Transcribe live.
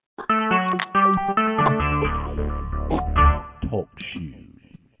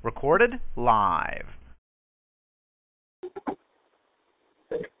recorded live.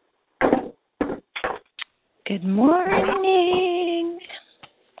 Good morning.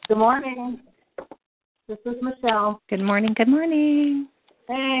 Good morning. This is Michelle. Good morning. Good morning.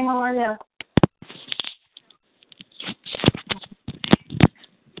 Hey, how are you?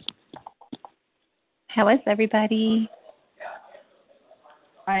 How is everybody?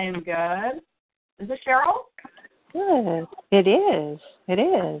 I am good. Is it Cheryl? Good. It is. It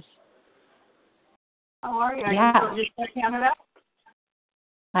is. How are you? Yeah. Are you still in Canada?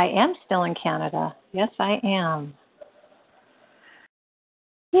 I am still in Canada. Yes, I am.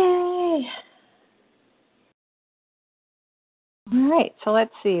 Yay. All right, so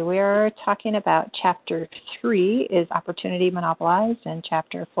let's see. We're talking about Chapter 3 is Opportunity Monopolized, and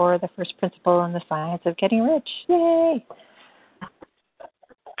Chapter 4, the first principle in the science of getting rich. Yay!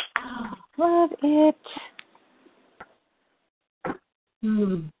 Love it.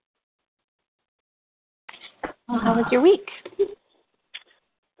 How was your week?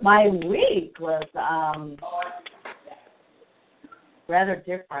 My week was rather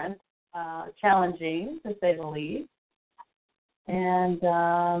different, challenging to say the least. And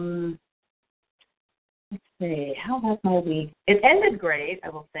let's see, how was my week? It ended great, I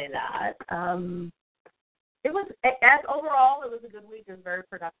will say that. It was, as overall, it was a good week. It was very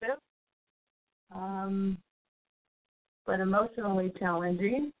productive, but emotionally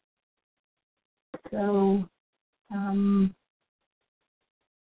challenging. So,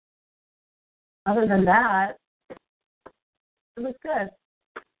 other than that, it was good.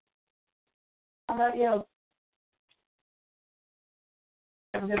 How about you?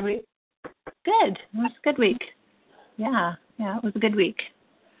 Have a good week? Good. It was a good week. Yeah, it was a good week.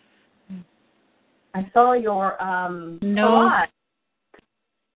 I saw your collage.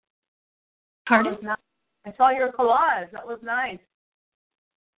 Pardon? I saw your collage. That was nice.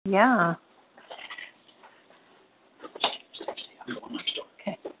 Yeah.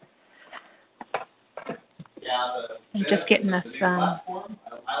 Okay. I'm just getting us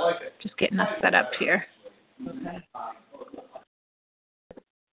set up here. Okay.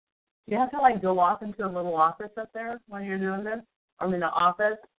 You have to go off into a little office up there when you're doing this? I mean, the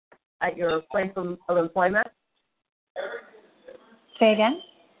office at your place of employment? Say again?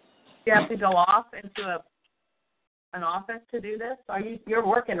 You have to go off into an office to do this? You're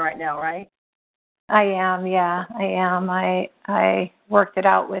working right now, right? I am, yeah, I am. I worked it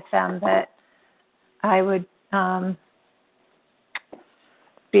out with them that I would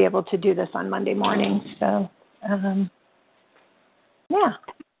be able to do this on Monday morning. So, yeah.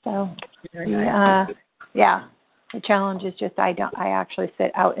 So, the challenge is just I actually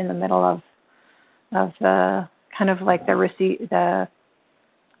sit out in the middle of the kind of like the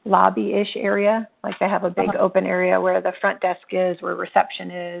lobby-ish area. Like they have a big open area where the front desk is, where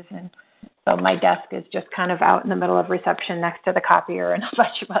reception is, and so my desk is just kind of out in the middle of reception next to the copier and a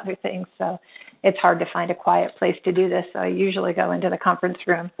bunch of other things. So it's hard to find a quiet place to do this. So I usually go into the conference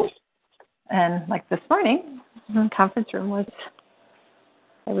room. And like this morning, the conference room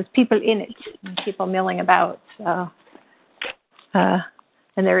there was people in it and people milling about. So, and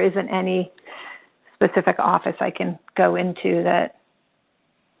there isn't any specific office I can go into that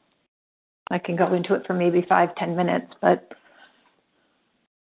I can go into it for maybe 5-10 minutes, but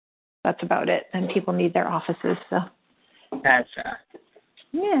that's about it. And people need their offices, so. Gotcha.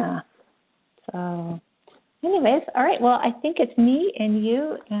 Yeah. So, anyways, all right. Well, I think it's me and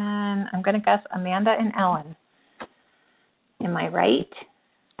you, and I'm going to guess Amanda and Ellen. Am I right,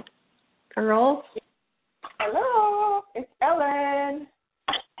 girls? Hello, it's Ellen.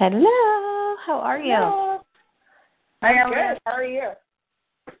 Hello. How are you? Hello. Hi, Ellen. How are you?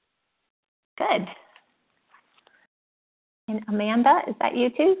 Good. And Amanda, is that you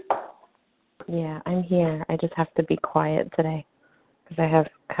too? Yeah, I'm here. I just have to be quiet today because I have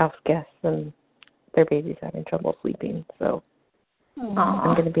house guests and their baby's having trouble sleeping. So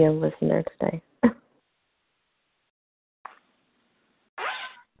I'm going to be a listener today.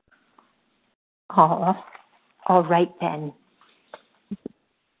 Oh, all right then.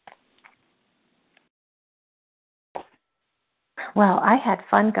 Well, I had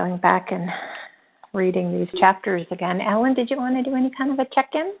fun going back and reading these chapters again. Ellen, did you want to do any kind of a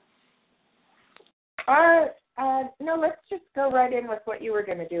check-in? No, let's just go right in with what you were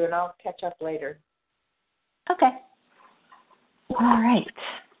going to do, and I'll catch up later. Okay. All right.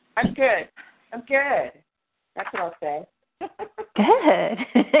 I'm good. That's what I'll say. Good.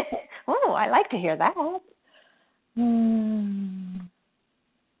 Oh, I like to hear that. Well,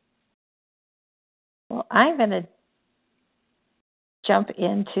 I'm going to jump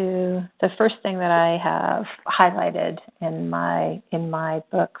into the first thing that I have highlighted in my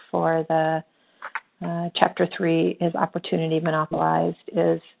book for the chapter 3 is opportunity monopolized.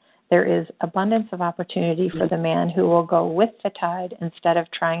 Is there is abundance of opportunity for the man who will go with the tide instead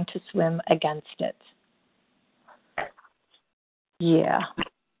of trying to swim against it. Yeah.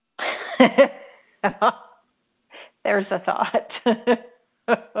 There's a thought.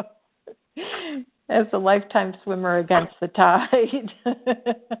 As a lifetime swimmer against the tide.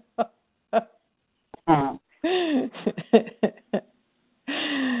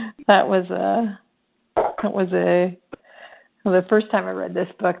 That was the first time I read this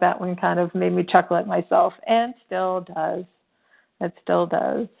book, that one kind of made me chuckle at myself, and still does. It still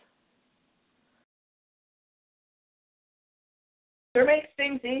does. Sure makes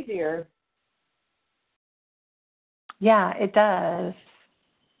things easier. Yeah, it does.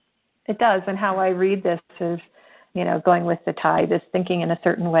 It does. And how I read this is, going with the tide is thinking in a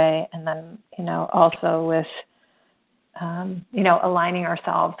certain way, and then, also with, aligning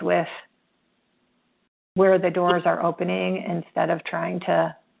ourselves with where the doors are opening instead of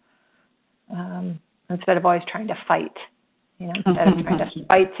always trying to fight, instead of trying to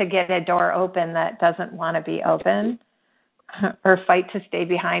fight to get a door open that doesn't want to be open, or fight to stay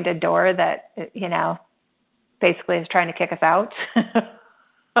behind a door that, basically is trying to kick us out.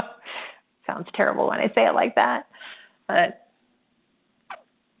 Sounds terrible when I say it like that. But,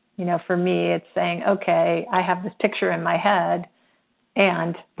 for me, it's saying, okay, I have this picture in my head,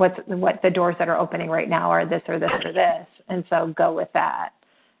 and what the doors that are opening right now are this or this or this. And so go with that.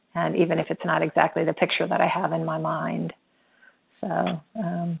 And even if it's not exactly the picture that I have in my mind. So,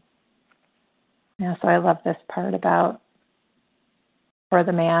 so I love this part about for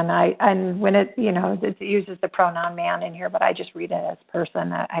the man. And when it uses the pronoun man in here, but I just read it as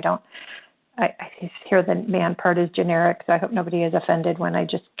person. I hear the man part is generic, so I hope nobody is offended when I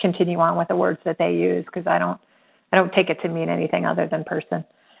just continue on with the words that they use, because I don't take it to mean anything other than person.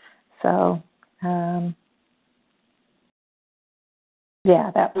 So,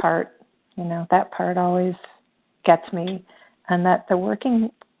 that part always gets me, and that the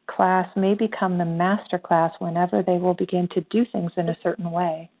working class may become the master class whenever they will begin to do things in a certain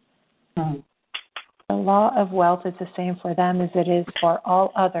way. Mm-hmm. The law of wealth is the same for them as it is for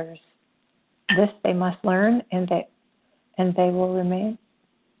all others. This they must learn, and they will remain.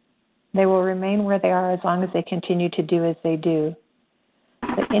 They will remain where they are as long as they continue to do as they do.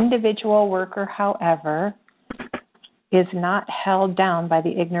 The individual worker, however, is not held down by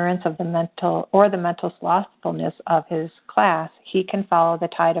the ignorance of the mental slothfulness of his class. He can follow the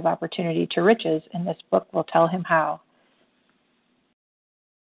tide of opportunity to riches, and this book will tell him how.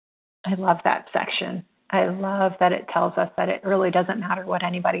 I love that section. I love that it tells us that it really doesn't matter what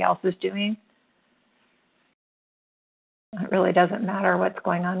anybody else is doing. It really doesn't matter what's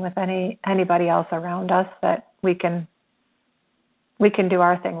going on with anybody else around us, that we can do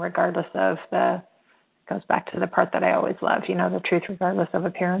our thing regardless of goes back to the part that I always love, the truth regardless of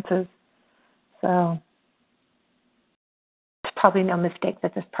appearances. So it's probably no mistake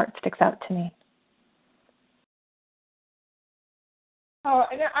that this part sticks out to me. Oh,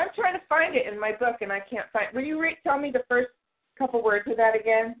 and I'm trying to find it in my book, and I can't find it. Will you tell me the first couple words of that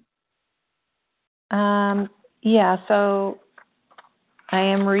again? Yeah, so I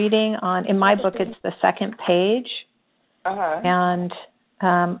am reading in my book, it's the second page. Uh-huh. And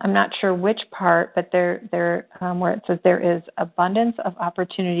I'm not sure which part, but there where it says there is abundance of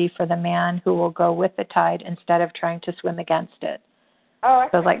opportunity for the man who will go with the tide instead of trying to swim against it. Oh, I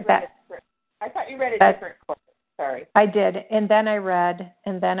thought you read a different course. Sorry. I did, and then I read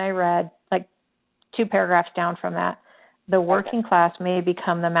like 2 paragraphs down from that. The working class may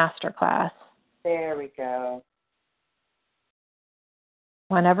become the master class. There we go.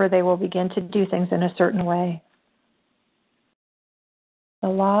 Whenever they will begin to do things in a certain way. The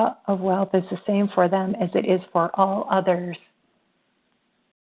law of wealth is the same for them as it is for all others.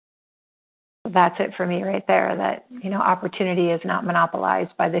 That's it for me right there, that, opportunity is not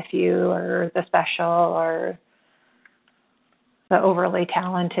monopolized by the few or the special or the overly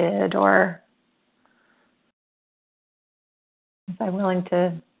talented, or if I'm willing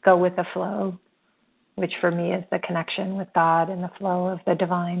to go with the flow, which for me is the connection with God and the flow of the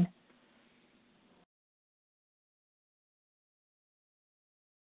divine.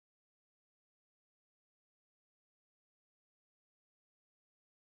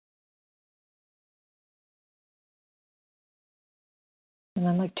 And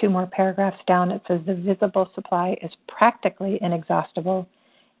then like 2 more paragraphs down, it says the visible supply is practically inexhaustible,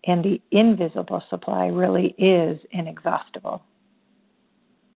 and the invisible supply really is inexhaustible.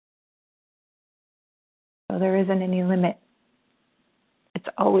 So there isn't any limit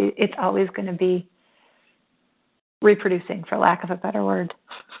It's always going to be reproducing, for lack of a better word.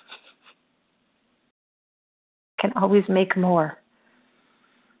 Can always make more.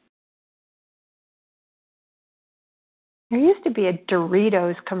 There used to be a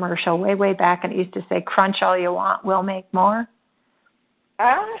Doritos commercial way back, and it used to say, "Crunch all you want, we'll make more."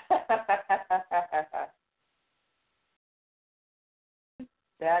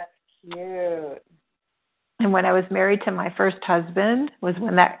 That's cute. And when I was married to my first husband was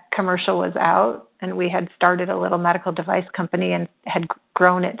when that commercial was out, and we had started a little medical device company and had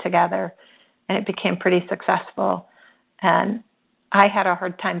grown it together, and it became pretty successful. And I had a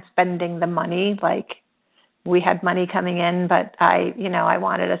hard time spending the money. Like, we had money coming in, but I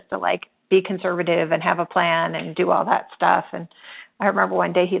wanted us to like be conservative and have a plan and do all that stuff. And I remember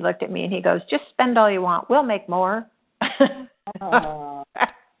one day he looked at me and he goes, "Just spend all you want. We'll make more."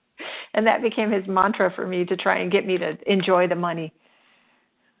 And that became his mantra for me to try and get me to enjoy the money.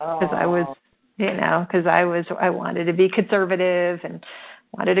 Because I wanted to be conservative and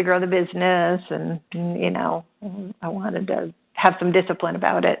wanted to grow the business, and I wanted to have some discipline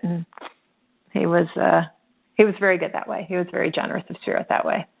about it. And he was very good that way. He was very generous of spirit that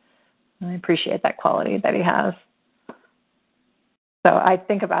way. And I appreciate that quality that he has. So I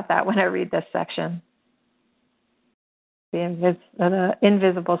think about that when I read this section. The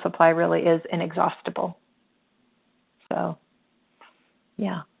invisible supply really is inexhaustible. So,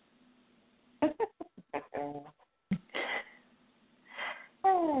 yeah.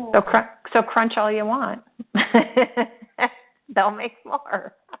 So crunch all you want. They'll make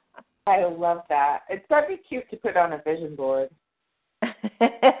more. I love that. It's got to be cute to put on a vision board.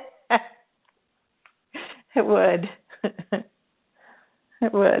 It would.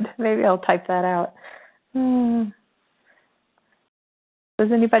 It would. Maybe I'll type that out.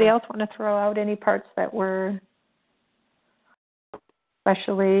 Does anybody else want to throw out any parts that were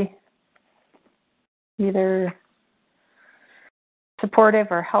especially either supportive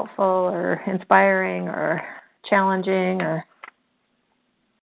or helpful or inspiring or challenging or...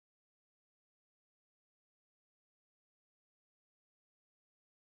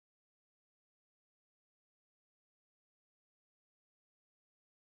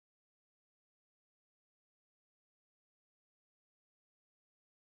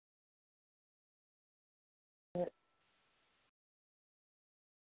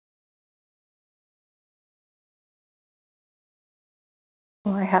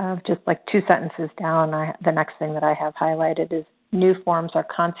 Well, I have just like 2 sentences down. The next thing that I have highlighted is new forms are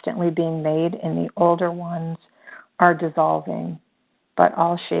constantly being made and the older ones are dissolving, but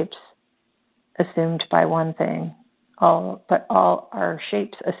all shapes assumed by one thing. All are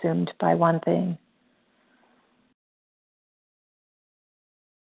shapes assumed by one thing.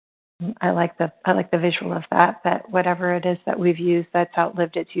 I like the visual of that whatever it is that we've used that's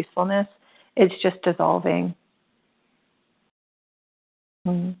outlived its usefulness, it's just dissolving.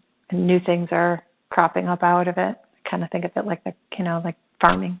 And new things are cropping up out of it. I kind of think of it like like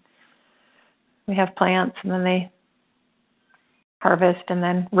farming. We have plants and then they harvest and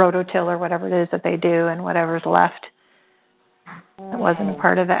then rototill or whatever it is that they do, and whatever's left that wasn't a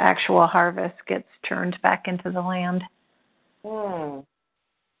part of the actual harvest gets churned back into the land.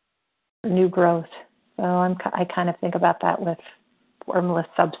 New growth. So I kind of think about that with formless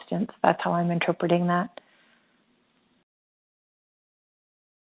substance. That's how I'm interpreting that.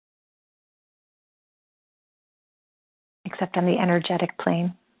 Except on the energetic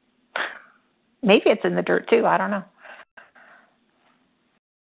plane. Maybe it's in the dirt too. I don't know.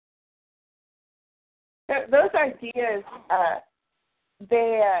 Those ideas,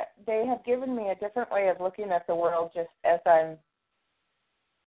 they have given me a different way of looking at the world just as I'm,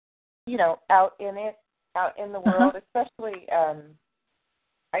 out in it, out in the world. Especially,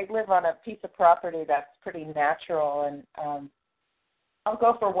 I live on a piece of property that's pretty natural, and I'll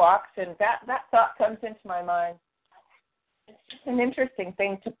go for walks, and that thought comes into my mind. It's just an interesting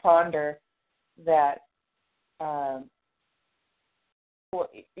thing to ponder that,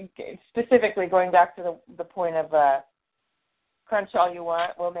 specifically going back to the point of crunch all you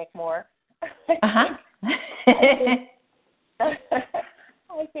want, we'll make more. I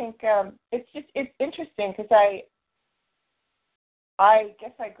think it's interesting because I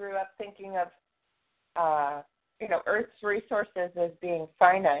guess I grew up thinking of Earth's resources as being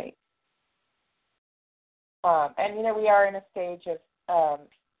finite. And, we are in a stage of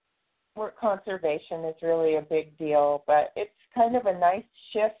where conservation is really a big deal, but it's kind of a nice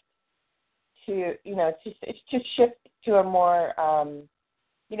shift to, to shift to a more,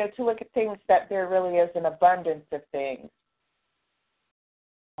 to look at things that there really is an abundance of things,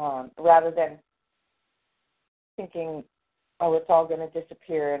 rather than thinking oh, it's all going to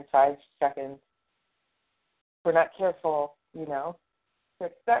disappear in 5 seconds. If we're not careful, you know.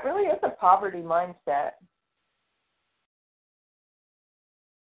 That really is a poverty mindset.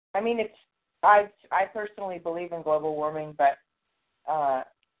 I mean, I personally believe in global warming, but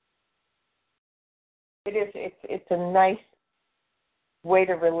it's a nice way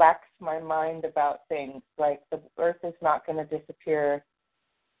to relax my mind about things. Like the Earth is not going to disappear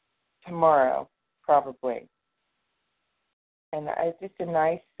tomorrow, probably. And it's just a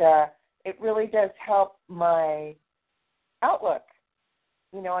nice, it really does help my outlook,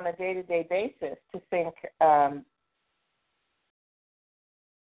 you know, on a day-to-day basis to think,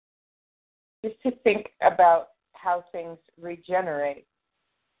 just to think about how things regenerate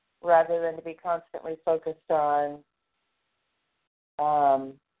rather than to be constantly focused on,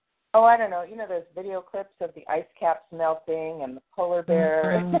 I don't know, you know, those video clips of the ice caps melting and the polar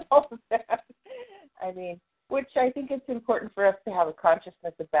bear and all of that. I mean, which I think it's important for us to have a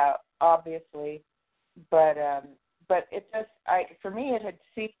consciousness about, obviously, but it just, for me, it had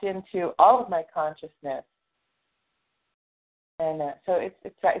seeped into all of my consciousness, and so it's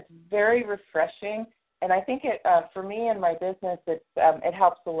very refreshing, and I think it for me and my business, it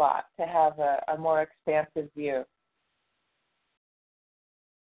helps a lot to have a more expansive view.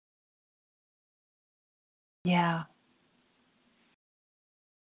 Yeah.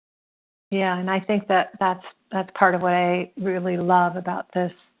 Yeah, and I think that's part of what I really love about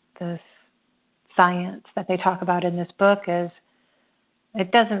this science that they talk about in this book is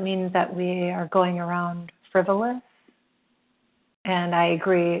it doesn't mean that we are going around frivolous. And I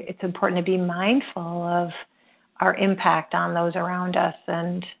agree, it's important to be mindful of our impact on those around us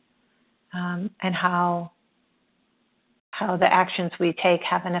and how the actions we take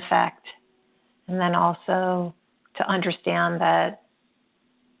have an effect. And then also to understand that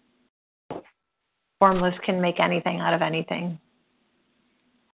formless can make anything out of anything.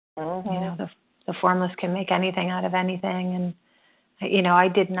 Mm-hmm. You know, the formless can make anything out of anything. And, you know, I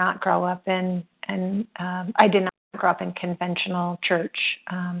did not grow up in conventional church.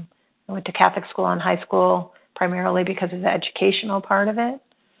 I went to Catholic school in high school primarily because of the educational part of it.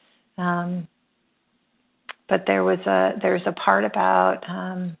 But there's a part about,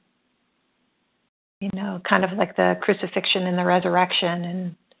 you know, kind of like the crucifixion and the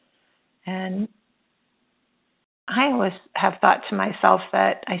resurrection. And I always have thought to myself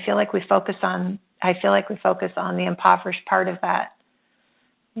that I feel like we focus on the impoverished part of that.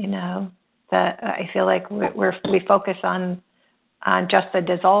 You know, that I feel like we focus on just the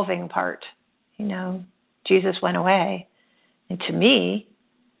dissolving part. You know, Jesus went away, and to me,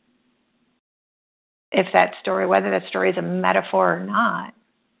 if that story, whether that story is a metaphor or not,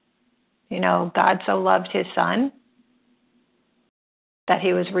 you know, God so loved His Son that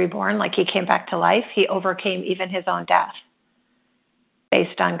He was reborn, like He came back to life. He overcame even His own death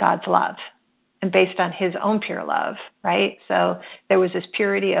based on God's love and based on His own pure love, right? So there was this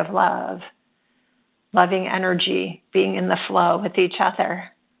purity of love, loving energy, being in the flow with each other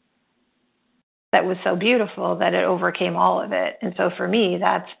that was so beautiful that it overcame all of it. And so for me,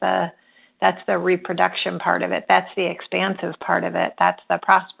 that's the reproduction part of it. That's the expansive part of it. That's the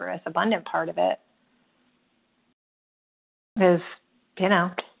prosperous, abundant part of it. Is, you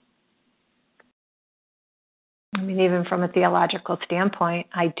know, I mean, even from a theological standpoint,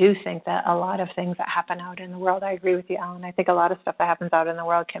 I do think that a lot of things that happen out in the world, I agree with you, Alan. I think a lot of stuff that happens out in the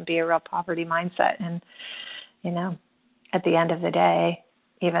world can be a real poverty mindset. And, you know, at the end of the day,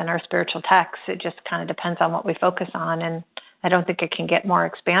 even our spiritual texts, it just kind of depends on what we focus on. And I don't think it can get more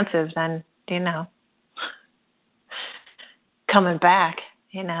expansive than, you know, coming back,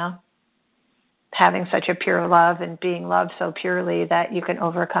 you know, having such a pure love and being loved so purely that you can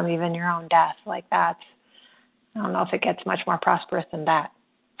overcome even your own death. Like that's, I don't know if it gets much more prosperous than that.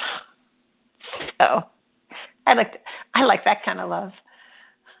 So I like that kind of love.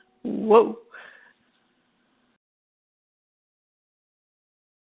 Whoa.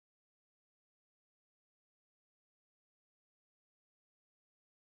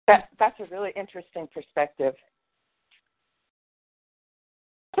 That's a really interesting perspective.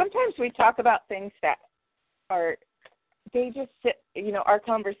 Sometimes we talk about things that they just sit, you know, our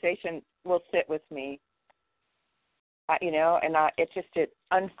conversation will sit with me, you know, and it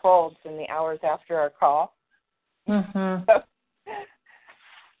unfolds in the hours after our call. Mm-hmm.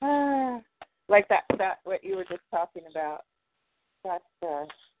 Like that, what you were just talking about. That's,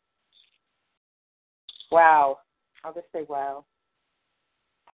 wow. I'll just say wow.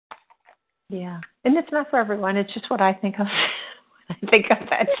 Yeah. And it's not for everyone. It's just what I think of when I think of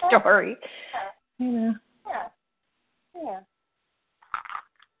that story. Yeah. You know. Yeah.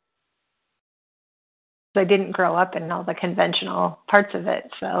 I didn't grow up in all the conventional parts of it,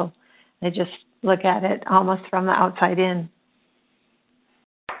 so I just look at it almost from the outside in.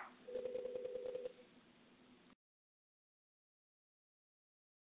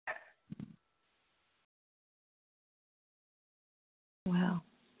 Wow.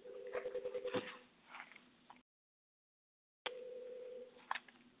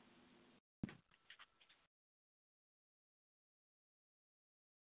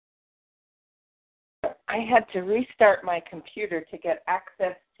 I had to restart my computer to get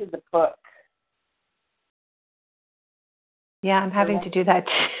access to the book. Yeah, I'm having to do that.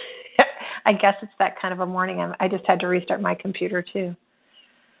 I guess it's that kind of a morning. I just had to restart my computer too.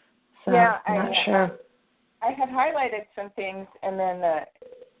 So yeah, I'm not sure. I had highlighted some things, and then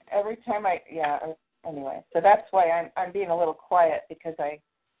every time anyway. So that's why I'm being a little quiet, because I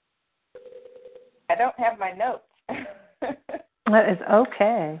don't have my notes. That is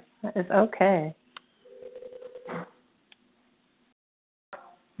okay. That is okay.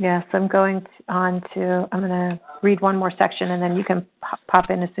 Yes, I'm going I'm going to read one more section, and then you can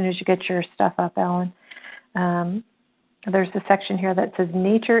pop in as soon as you get your stuff up, Ellen. There's a section here that says,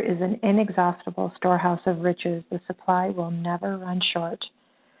 nature is an inexhaustible storehouse of riches. The supply will never run short.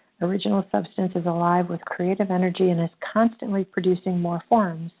 Original substance is alive with creative energy and is constantly producing more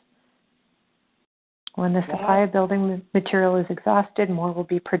forms. When the supply of building material is exhausted, more will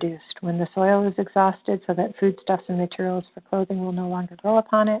be produced. When the soil is exhausted so that foodstuffs and materials for clothing will no longer grow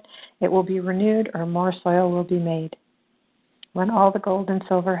upon it, it will be renewed or more soil will be made. When all the gold and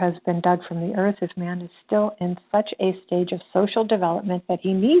silver has been dug from the earth, if man is still in such a stage of social development that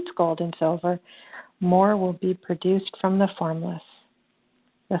he needs gold and silver, more will be produced from the formless.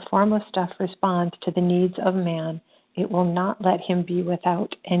 The formless stuff responds to the needs of man. It will not let him be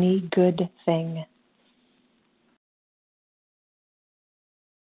without any good thing.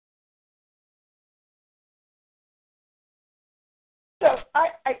 So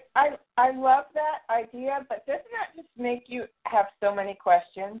I love that idea, but doesn't that just make you have so many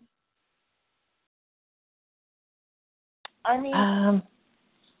questions? I mean,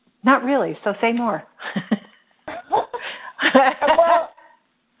 not really. So say more. Well,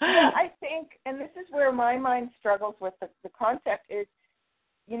 yeah, I think, and this is where my mind struggles with the concept is,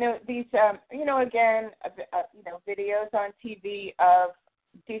 these, again, videos on TV of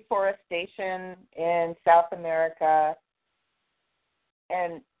deforestation in South America.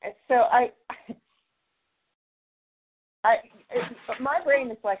 And so my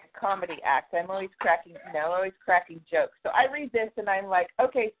brain is like a comedy act. I'm always cracking jokes. So I read this and I'm like,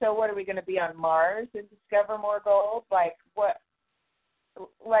 okay, so what are we going to be on Mars and discover more gold? Like what?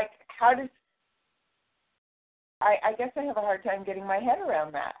 Like how does? I guess I have a hard time getting my head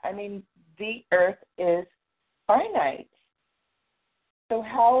around that. I mean, the Earth is finite. So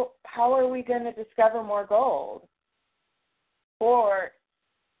how are we going to discover more gold? Or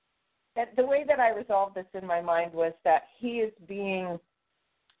the way that I resolved this in my mind was that he is being,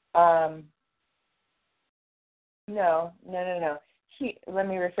 let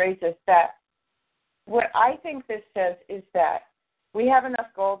me rephrase this, that what I think this says is that we have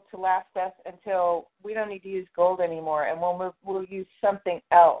enough gold to last us until we don't need to use gold anymore, and we'll use something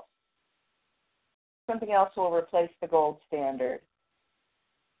else. Something else will replace the gold standard.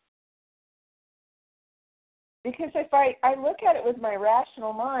 Because if I look at it with my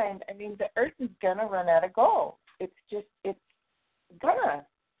rational mind, I mean, the Earth is going to run out of gold. It's gonna.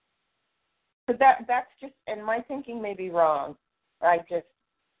 But that's just, and my thinking may be wrong. And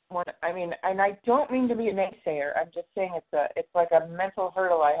I don't mean to be a naysayer. I'm just saying it's like a mental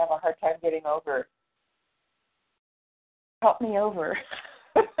hurdle I have a hard time getting over. Help me over.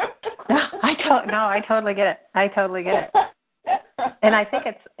 I totally get it. And I think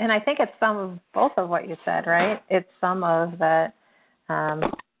it's some of both of what you said, right? It's some of that.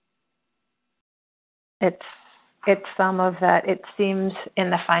 It's some of that. It seems in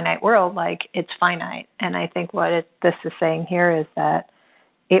the finite world like it's finite, and I think what this is saying here is that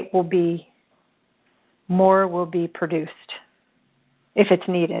more will be produced if it's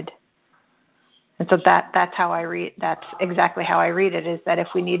needed. And so that's how I read. That's exactly how I read it. Is that if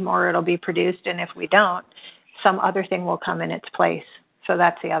we need more, it'll be produced, and if we don't, some other thing will come in its place. So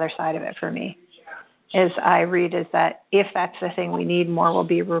that's the other side of it for me. Is I read is that if that's the thing we need, more will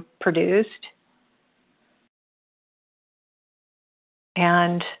be produced.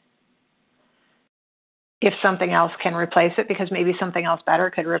 And if something else can replace it, because maybe something else better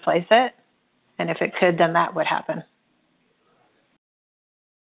could replace it, and if it could, then that would happen.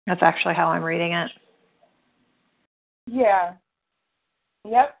 That's actually how I'm reading it. Yeah.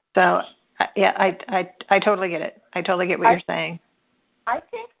 Yep. So, yeah, I totally get it. I totally get what you're saying. I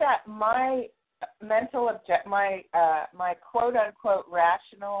think that my quote unquote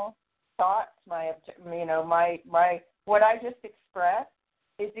rational thoughts, my what I just expressed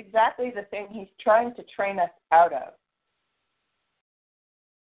is exactly the thing he's trying to train us out of.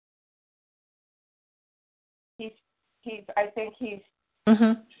 I think he's.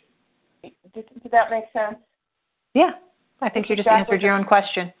 Mhm. Did that make sense? Yeah, I think you just answered your own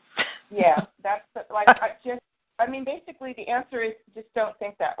question. Yeah, that's basically the answer is just don't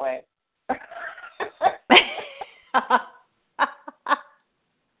think that way.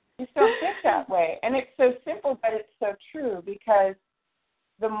 Just don't think that way. And it's so simple, but it's so true, because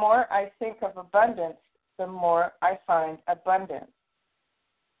the more I think of abundance, the more I find abundance.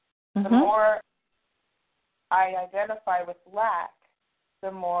 The more I identify with lack,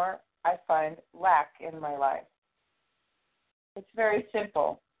 the more I find lack in my life. It's very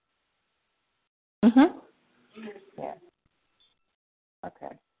simple. Mhm. Yeah.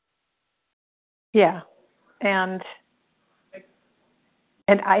 Okay. Yeah, and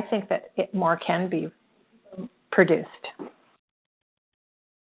I think that more can be produced.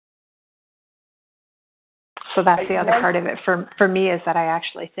 So that's the other part of it for me, is that I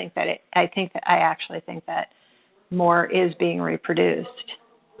actually think that more is being reproduced.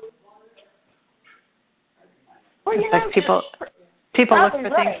 Well, like people look for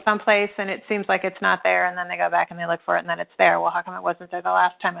things someplace and it seems like it's not there, and then they go back and they look for it and then it's there. Well, how come it wasn't there the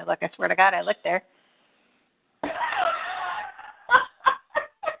last time I looked? I swear to God, I looked there.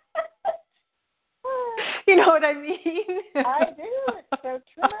 You know what I mean? I do. It's so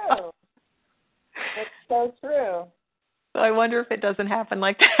true. It's so true. So I wonder if it doesn't happen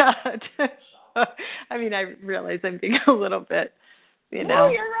like that. I mean, I realize I'm being a little bit, No,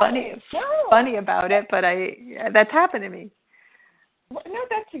 you're right. funny about it, but that's happened to me. No,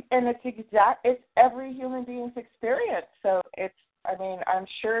 it's every human being's experience. So I'm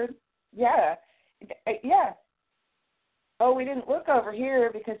sure, yeah. Oh, we didn't look over here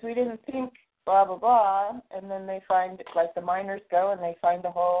because we didn't think blah, blah, blah. And then they find, like the miners go, and they find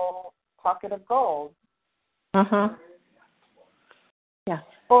a whole pocket of gold. Uh-huh. Yeah.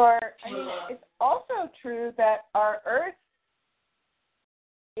 Or, it's also true that our Earth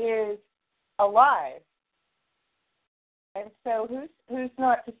is alive. And so who's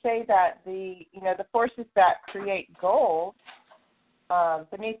not to say that the forces that create gold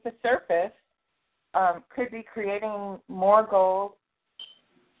beneath the surface could be creating more gold,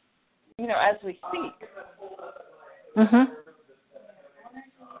 as we speak. Mhm.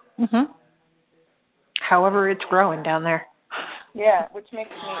 Mhm. However, it's growing down there. Yeah, which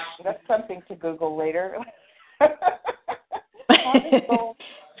makes that's something to Google later. How does gold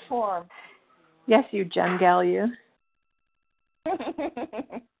form? Yes, you Jen gal, you.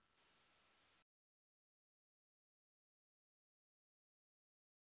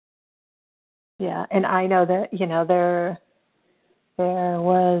 Yeah, and I know that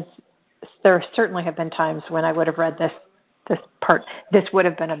there certainly have been times when I would have read this part. This would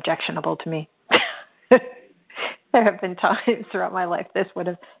have been objectionable to me. There have been times throughout my life this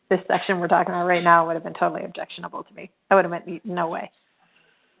section we're talking about right now would have been totally objectionable to me. I would have meant no way.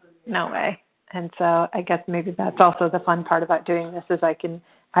 And so I guess maybe that's also the fun part about doing this, is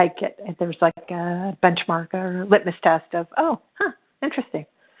there's like a benchmark or litmus test of, interesting.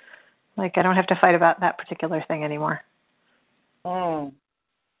 Like I don't have to fight about that particular thing anymore. Mm.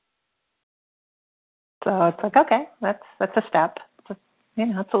 So it's like, okay, that's a step. It's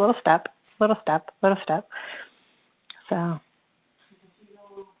a little step. So I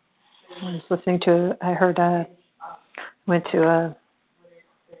was listening to, went to a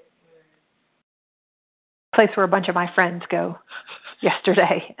place where a bunch of my friends go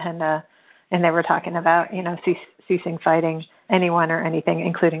yesterday, and they were talking about, ceasing fighting anyone or anything,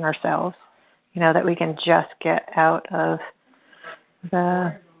 including ourselves, that we can just get out of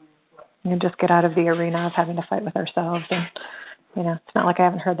the arena of having to fight with ourselves. And, it's not like I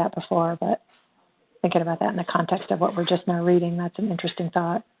haven't heard that before, but thinking about that in the context of what we're just now reading, that's an interesting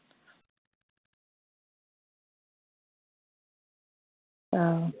thought.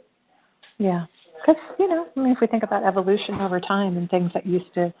 So, yeah, because if we think about evolution over time and things that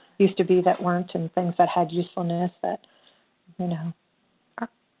used to be that weren't, and things that had usefulness that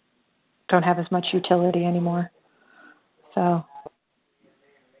don't have as much utility anymore. So,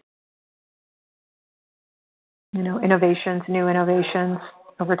 new innovations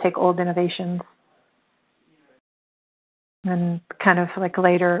overtake old innovations, and kind of like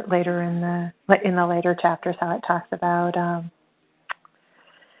later in the later chapters, how it talks about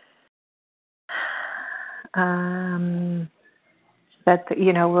that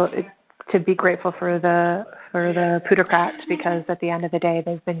to be grateful for the plutocrats, because at the end of the day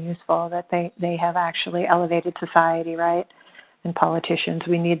they've been useful, that they have actually elevated society, right? And politicians,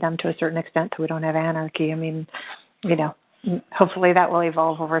 we need them to a certain extent so we don't have anarchy. I mean, hopefully that will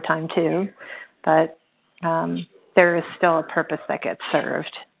evolve over time too, but there is still a purpose that gets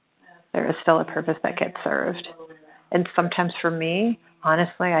served. And sometimes for me,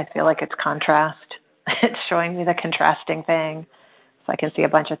 honestly, I feel like it's contrast. It's showing me the contrasting thing. So I can see a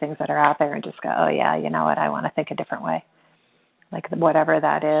bunch of things that are out there and just go, oh yeah, you know what, I want to think a different way. Like whatever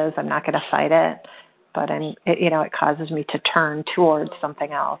that is, I'm not going to fight it, but it causes me to turn towards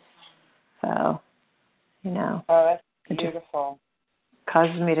something else. So, Oh, that's beautiful. It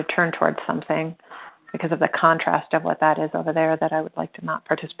causes me to turn towards something because of the contrast of what that is over there that I would like to not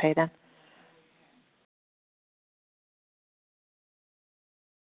participate in.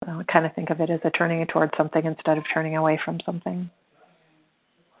 So I kind of think of it as a turning towards something instead of turning away from something.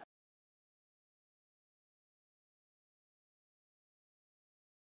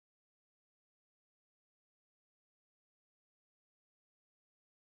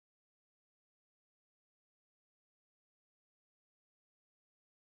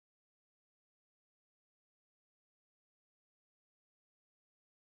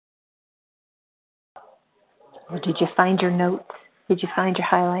 Or did you find your notes? Did you find your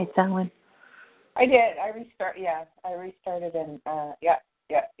highlights, Ellen? I did. I restarted and yeah.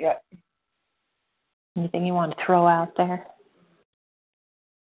 Anything you want to throw out there?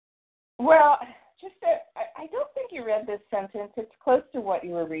 Well, I don't think you read this sentence. It's close to what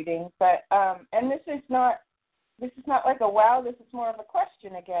you were reading, but and this is not like a wow. This is more of a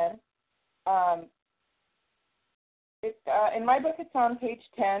question again. It's in my book. It's on page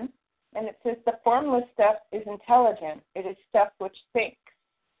 10, and it says the formless stuff is intelligent. It is stuff which thinks.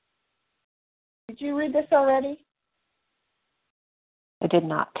 Did you read this already? I did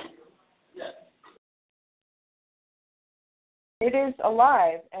not. It is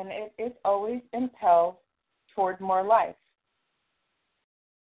alive, and it is always impelled toward more life,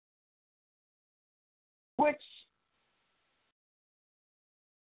 which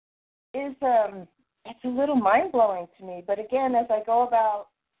is it's a little mind-blowing to me. But again, as I go about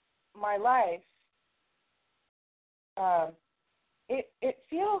my life, it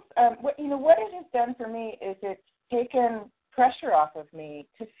feels what it has done for me is it's taken pressure off of me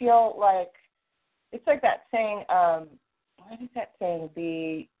to feel like it's like that saying. What is that saying?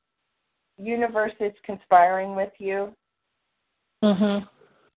 The universe is conspiring with you. Mhm.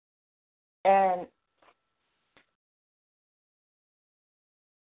 And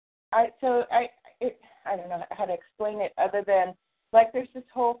I don't know how to explain it other than like there's this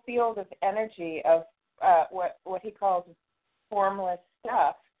whole field of energy of what he calls formless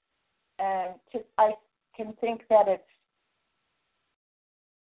stuff, and I can think that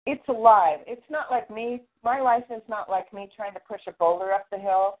it's alive. It's not like me. My life is not like me trying to push a boulder up the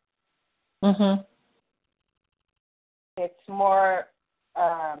hill. Mhm. It's more,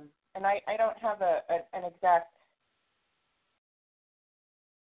 and I don't have an exact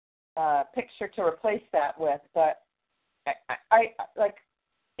picture to replace that with, but I like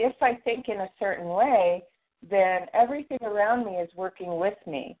if I think in a certain way, then everything around me is working with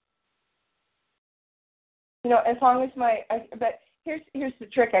me. As long as but here's the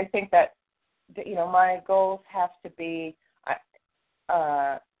trick. I think that my goals have to be,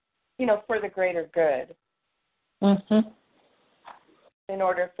 for the greater good. Mhm. In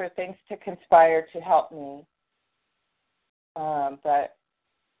order for things to conspire to help me. But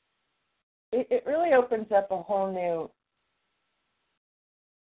it really opens up a whole new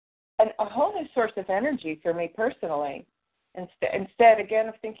source of energy for me personally. Instead, again,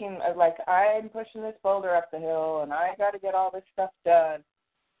 of thinking of like I'm pushing this boulder up the hill and I got to get all this stuff done,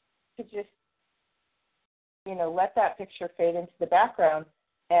 to just let that picture fade into the background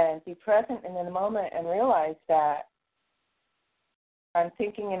and be present in the moment and realize that I'm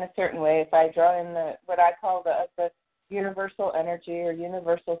thinking in a certain way. If I draw in what I call the universal energy or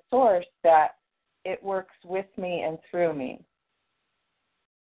universal source, that it works with me and through me,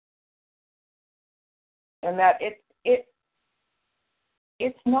 and that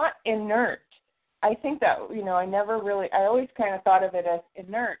it's not inert. I think that I always kind of thought of it as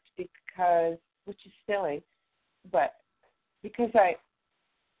inert which is silly, but because I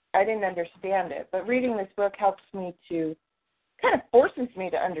didn't understand it. But reading this book helps me to kind of forces me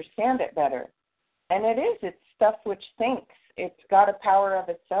to understand it better. And it's stuff which thinks. It's got a power of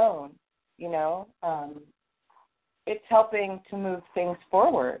its own, It's helping to move things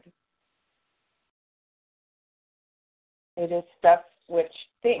forward. It is stuff which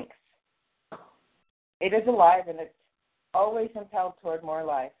thinks. It is alive, and it's always impelled toward more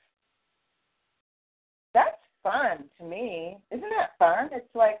life. That's fun to me. Isn't that fun?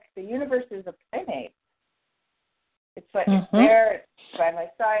 It's like the universe is a playmate. It's like it's there, it's by my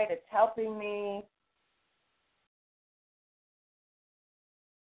side, it's helping me.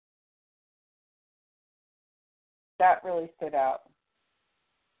 That really stood out.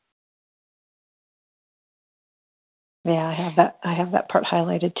 Yeah, I have that part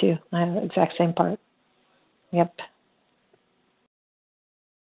highlighted too. I have the exact same part. Yep.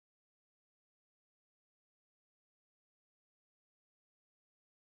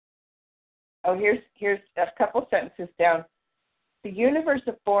 Oh, here's a couple sentences down. The universe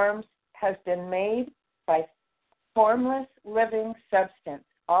of forms has been made by formless living substance.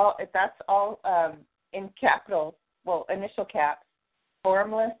 That's all in capitals, well, initial caps.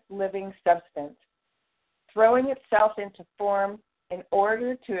 Formless living substance, throwing itself into form in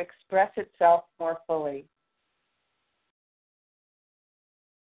order to express itself more fully.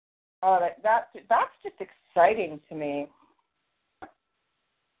 Oh, that's just exciting to me.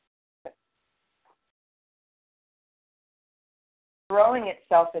 Throwing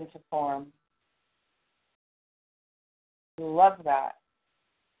itself into form. Love that.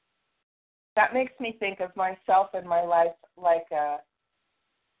 That makes me think of myself and my life like a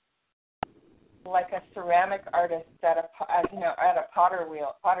ceramic artist at a potter's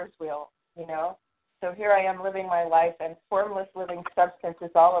wheel. So here I am living my life, and formless living substance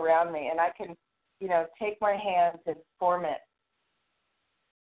is all around me, and I can, take my hands and form it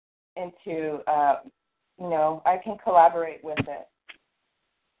into, I can collaborate with it.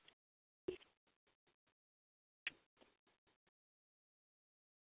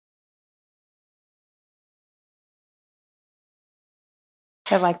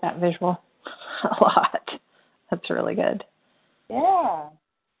 I like that visual a lot. That's really good. Yeah.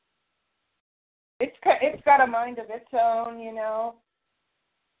 It's got a mind of its own,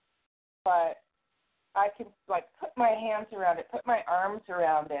 but I can put my hands around it, put my arms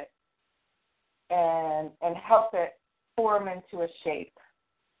around it, and help it form into a shape.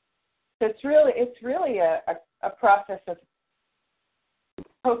 So it's really a process of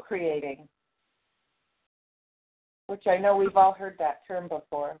co-creating, which I know we've all heard that term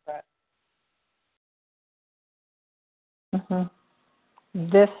before, but.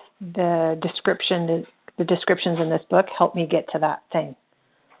 The descriptions in this book help me get to that thing,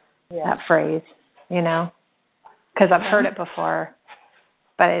 that phrase, because I've heard it before,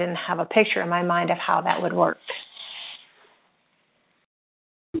 but I didn't have a picture in my mind of how that would work.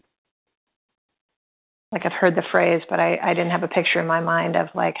 Like I've heard the phrase, but I didn't have a picture in my mind of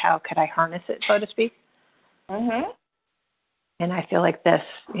how could I harness it, so to speak. And I feel like this,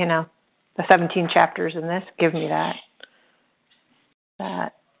 the 17 chapters in this give me that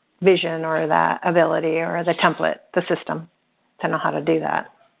vision or that ability or the template, the system to know how to do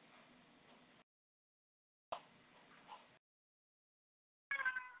that.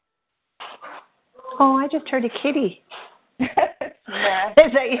 Oh, I just heard a kitty. Max.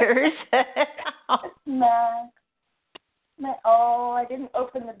 Is that yours? Max. Oh, I didn't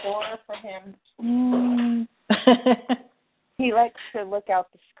open the door for him. He likes to look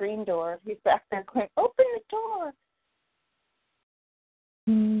out the screen door. He's back there going, open the door.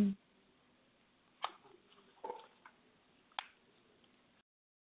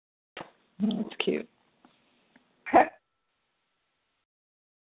 That's cute.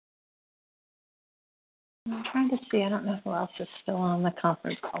 I'm trying to see. I don't know who else is still on the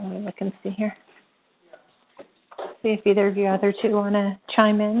conference call. Let me look and see here. See if either of you other two want to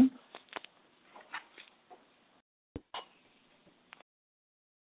chime in.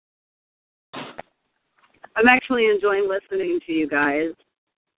 I'm actually enjoying listening to you guys.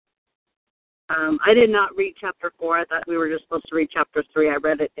 I did not read chapter 4. I thought we were just supposed to read chapter 3. I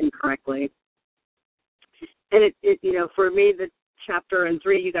read it incorrectly. And it for me, the chapter in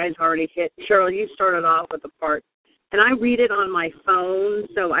 3 you guys already hit. Cheryl, you started off with the part. And I read it on my phone,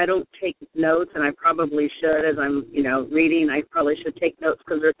 so I don't take notes, and I probably should as I'm, reading. I probably should take notes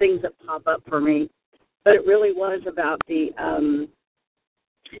because there are things that pop up for me. But it really was about the,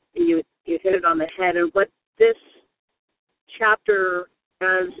 you hit it on the head. And what this chapter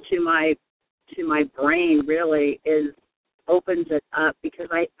does to my brain really is opens it up, because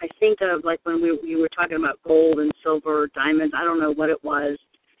I think of when you were talking about gold and silver, diamonds, I don't know what it was,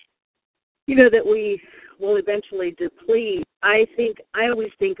 that we will eventually deplete. I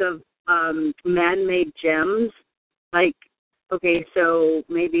always think of man-made gems, so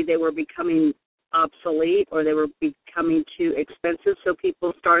maybe they were becoming obsolete or they were becoming too expensive, so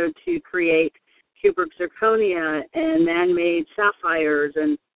people started to create cupric zirconia and man-made sapphires,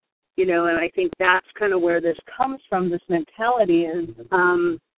 and and I think that's kind of where this comes from. This mentality is,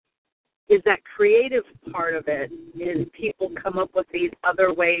 is that creative part of it, is people come up with these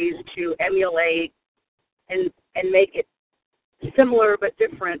other ways to emulate and make it similar but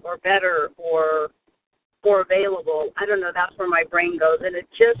different or better or more available. I don't know, that's where my brain goes. And it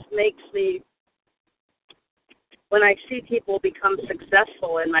just makes me, when I see people become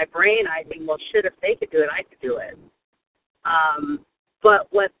successful in my brain, I think, well, shit, if they could do it, I could do it. But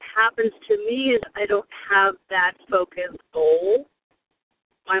what happens to me is I don't have that focused goal.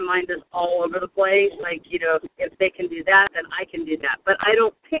 My mind is all over the place. Like, you know, if they can do that, then I can do that. But I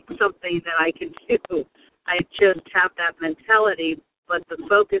don't pick something that I can do. I just have that mentality, but the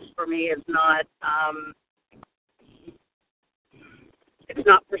focus for me is not, it's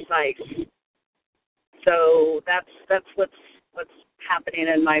not precise. So that's what's happening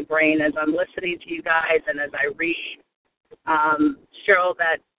in my brain as I'm listening to you guys and as I read. Cheryl,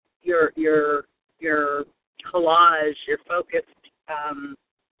 that your collage, your focused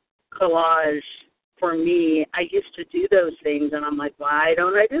collage, for me, I used to do those things, and I'm like, why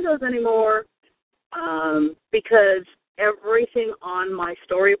don't I do those anymore? Because everything on my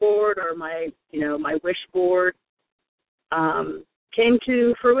storyboard or my wish board came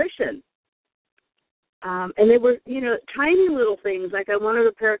to fruition. And they were, tiny little things. Like I wanted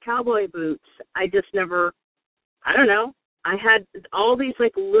a pair of cowboy boots. I just never, I don't know. I had all these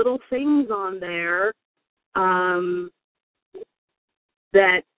like little things on there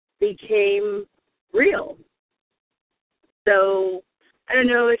that became real. So I don't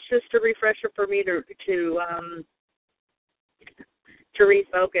know. It's just a refresher for me to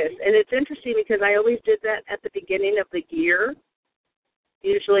refocus. And it's interesting because I always did that at the beginning of the year.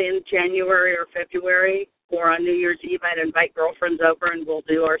 Usually in January or February or on New Year's Eve, I'd invite girlfriends over and we'll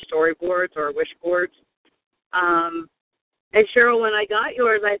do our storyboards or wish boards. And Cheryl, when I got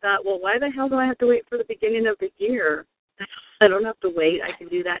yours, I thought, well, why the hell do I have to wait for the beginning of the year? I don't have to wait. I can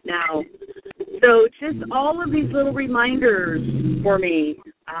do that now. So just all of these little reminders for me.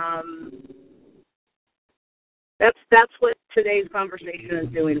 That's what today's conversation is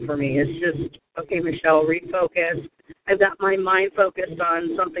doing for me. It's just, okay, Michelle, refocus. I've got my mind focused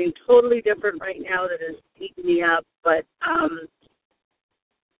on something totally different right now that is eating me up, but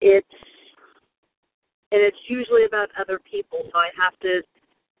it's usually about other people, so I have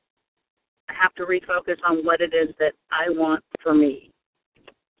to refocus on what it is that I want for me.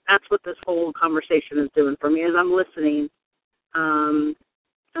 That's what this whole conversation is doing for me. As I'm listening, I'm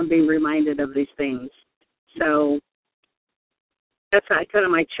being reminded of these things. So that's kind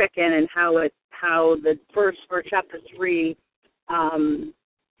of my check-in and how the first, or chapter 3,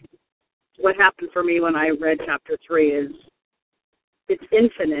 what happened for me when I read chapter 3 is it's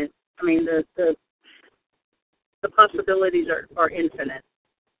infinite. I mean, the possibilities are infinite.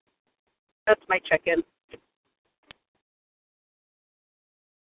 That's my check-in.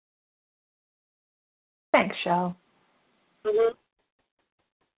 Thanks, Shel. Mm-hmm.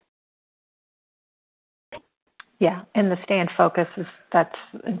 Yeah, and the staying focused that's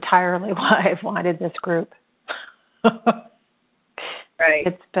entirely why I've wanted this group. Right.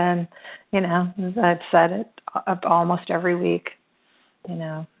 It's been, as I've said it almost every week,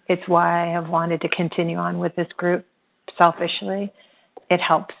 it's why I have wanted to continue on with this group selfishly. It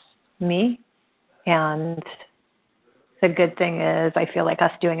helps me, and the good thing is I feel like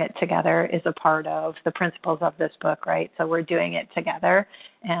us doing it together is a part of the principles of this book, right? So we're doing it together,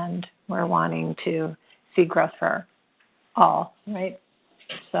 and we're wanting to see growth for all, right?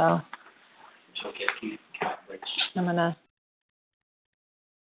 So I'm going to...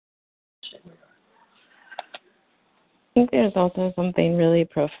 I think there's also something really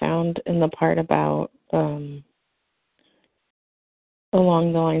profound in the part about along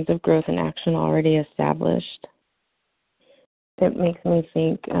the lines of growth and action already established. It makes me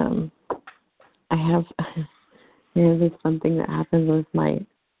think I have this something that happens with my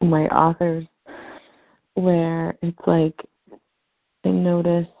authors where it's like I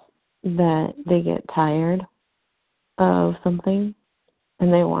notice that they get tired of something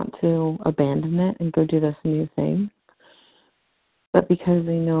and they want to abandon it and go do this new thing. But because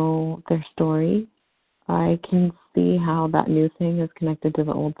they know their story, I can see how that new thing is connected to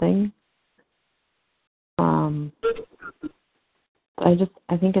the old thing.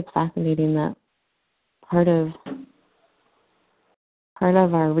 I think it's fascinating that part of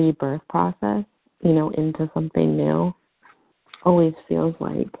our rebirth process, into something new, always feels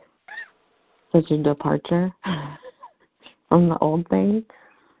like such a departure from the old thing.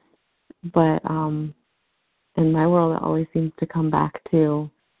 But in my world, it always seems to come back to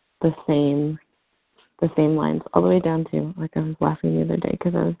the same lines, all the way down to, like, I was laughing the other day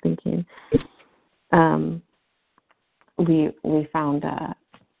because I was thinking, we found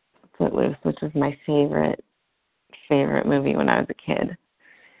Footloose, which was my favorite movie when I was a kid.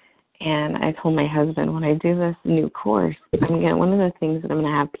 And I told my husband, when I do this new course, one of the things that I'm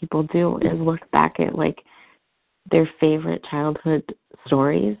going to have people do is look back at, like, their favorite childhood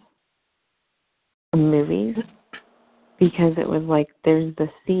stories, movies, because it was like there's the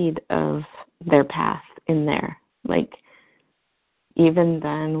seed of their past in there. Like, even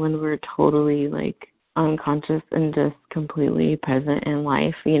then, when we're totally, like, unconscious and just completely present in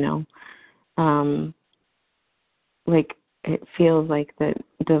life, like, it feels like the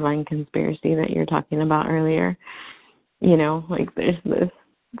divine conspiracy that you're talking about earlier, like there's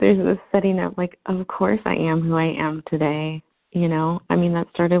this setting up, like, of course I am who I am today, that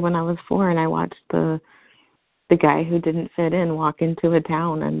started when I was 4 and I watched the guy who didn't fit in walk into a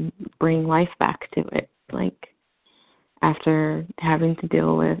town and bring life back to it, like, after having to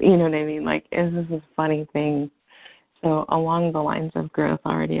deal with, like, it's just this funny thing. So along the lines of growth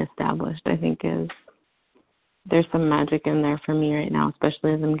already established, I think there's some magic in there for me right now,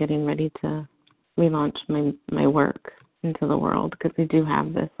 especially as I'm getting ready to relaunch my work into the world, because we do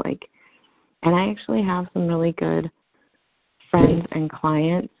have this, like, and I actually have some really good friends and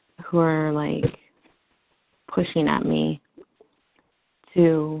clients who are, like, pushing at me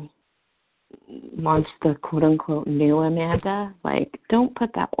to launch the quote-unquote new Amanda. Like, don't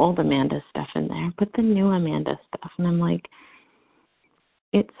put that old Amanda stuff in there. Put the new Amanda stuff. And I'm like,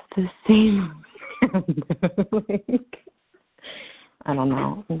 it's the same. Like, I don't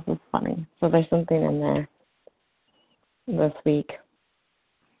know. This is funny. So there's something in there this week,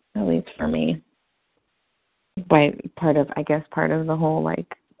 at least for me. By part of the whole, like,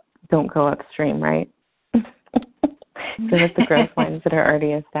 don't go upstream, right? So with the growth lines that are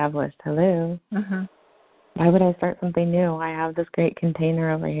already established. Hello. Uh-huh. Why would I start something new? I have this great container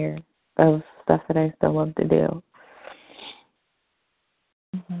over here of stuff that I still love to do.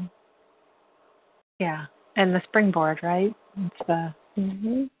 Mm-hmm. Yeah, and the springboard, right? It's the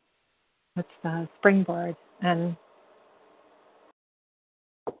springboard, and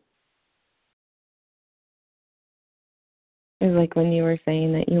it was like when you were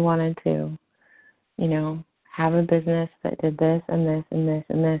saying that you wanted to, have a business that did this and this and this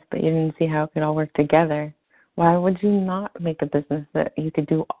and this, but you didn't see how it could all work together. Why would you not make a business that you could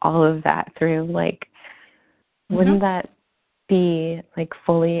do all of that through? Like, wouldn't that be like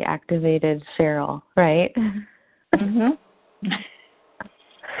fully activated Cheryl, right? Mm-hmm.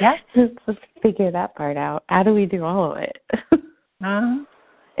 Yeah. Let's figure that part out. How do we do all of it?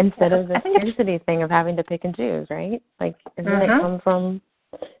 Instead of the scarcity thing of having to pick and choose, right? Like, doesn't it come from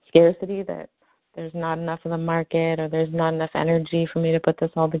scarcity that there's not enough of the market, or there's not enough energy for me to put this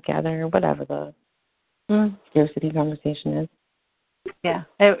all together, or whatever the scarcity conversation is? Yeah,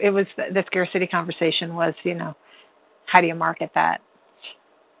 it was the scarcity conversation was, how do you market that?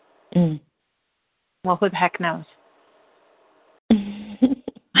 Well, who the heck knows?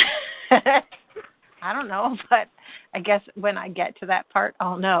 I don't know, but I guess when I get to that part,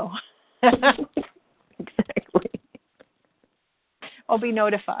 I'll know. Exactly. I'll be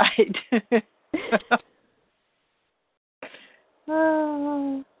notified.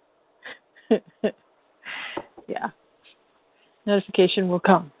 Yeah. Notification will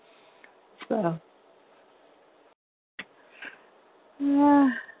come. So.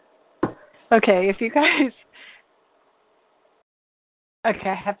 Okay, if you guys. Okay,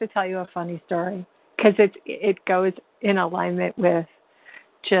 I have to tell you a funny story because it goes in alignment with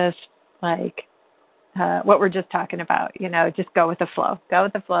just like what we're just talking about. Just go with the flow. Go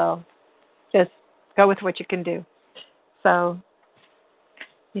with the flow. Just go with what you can do. So,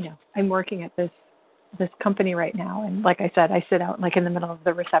 I'm working at this company right now, and like I said, I sit out like in the middle of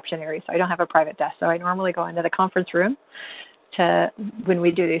the reception area, so I don't have a private desk. So I normally go into the conference room when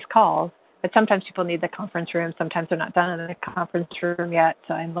we do these calls. But sometimes people need the conference room. Sometimes they're not done in the conference room yet.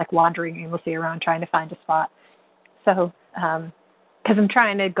 So I'm like wandering aimlessly around trying to find a spot. So, because I'm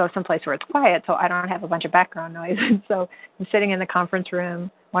trying to go someplace where it's quiet so I don't have a bunch of background noise. And so I'm sitting in the conference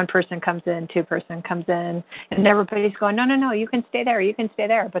room. One person comes in, two person comes in, and everybody's going, no, you can stay there, you can stay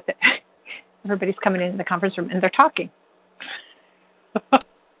there. But everybody's coming into the conference room and they're talking.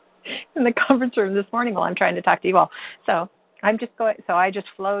 In the conference room this morning while I'm trying to talk to you all. So I just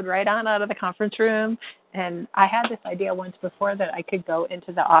flowed right on out of the conference room, and I had this idea once before that I could go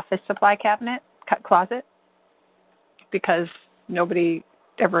into the office supply closet, because nobody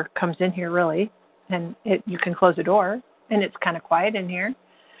ever comes in here really, and you can close the door, and it's kind of quiet in here.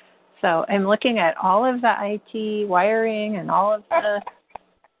 So I'm looking at all of the IT wiring and all of the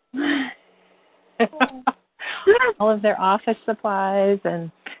all of their office supplies,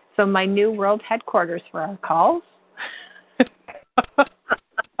 and so my new world headquarters for our calls.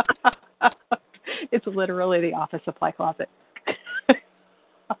 It's literally the office supply closet.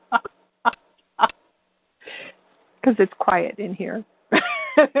 Because it's quiet in here.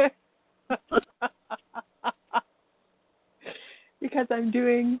 Because I'm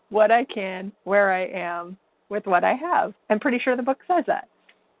doing what I can, where I am, with what I have. I'm pretty sure the book says that.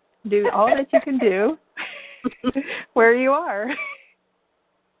 Do all that you can do where you are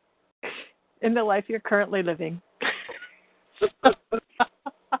in the life you're currently living.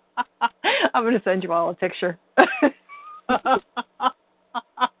 I'm going to send you all a picture.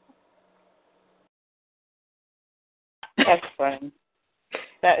 That's funny.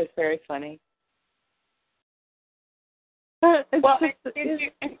 That is very funny. Well,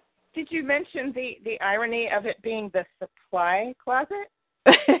 did you mention the irony of it being the supply closet?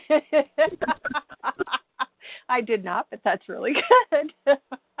 I did not, but that's really good.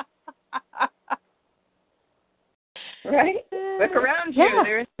 Right? Look around you. Yeah.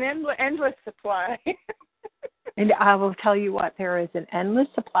 There's an endless supply. And I will tell you what, there is an endless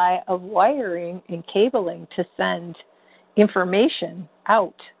supply of wiring and cabling to send information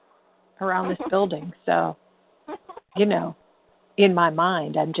out around this building. So, you know, in my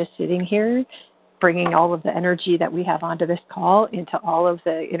mind, I'm just sitting here bringing all of the energy that we have onto this call into all of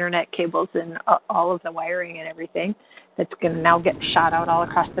the internet cables and all of the wiring and everything that's going to now get shot out all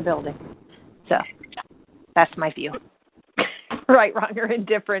across the building. So that's my view. Right, wrong, or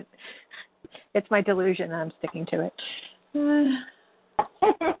indifferent. It's my delusion, and I'm sticking to it.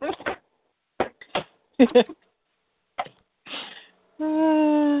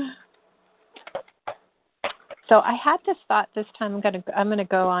 So I had this thought this time. I'm going to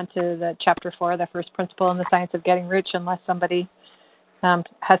go on to the chapter 4, the first principle in the science of getting rich, unless somebody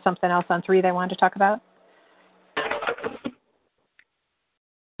has something else on 3 they wanted to talk about.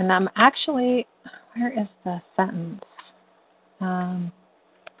 And I'm actually, where is the sentence?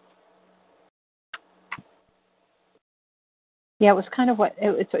 Yeah, it was kind of what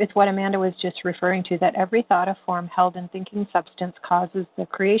it's what Amanda was just referring to, that every thought of form held in thinking substance causes the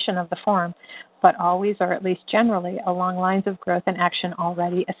creation of the form, but always, or at least generally, along lines of growth and action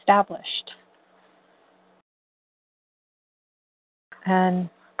already established. And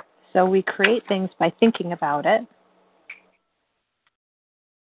so we create things by thinking about it.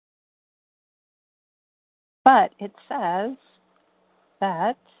 But it says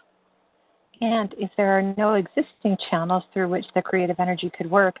that, and if there are no existing channels through which the creative energy could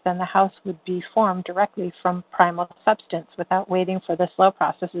work, then the house would be formed directly from primal substance without waiting for the slow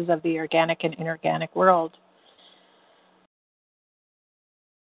processes of the organic and inorganic world.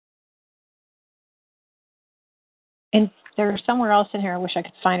 And there's somewhere else in here, I wish I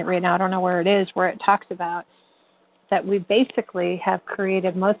could find it right now, I don't know where it is, where it talks about that we basically have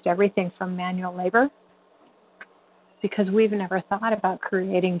created most everything from manual labor, because we've never thought about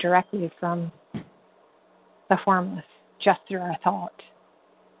creating directly from the formless, just through our thought.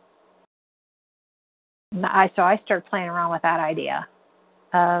 So I started playing around with that idea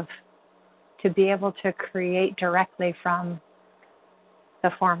of to be able to create directly from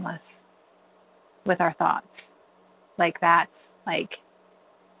the formless with our thoughts. Like that's like,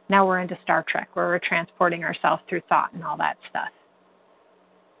 now we're into Star Trek, where we're transporting ourselves through thought and all that stuff,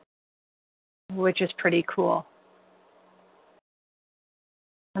 which is pretty cool.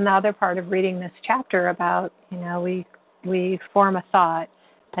 And the other part of reading this chapter about, you know, we form a thought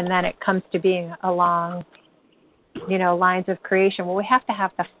and then it comes to being along, you know, lines of creation. Well, we have to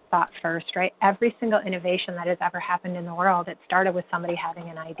have the thought first, right? Every single innovation that has ever happened in the world, it started with somebody having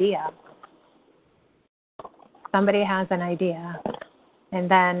an idea. Somebody has an idea. And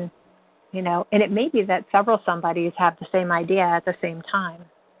then, you know, and it may be that several somebodies have the same idea at the same time.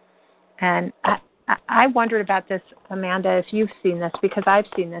 And I wondered about this, Amanda, if you've seen this, because I've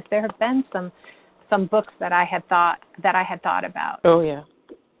seen this. There have been some books that I had thought about. Oh yeah.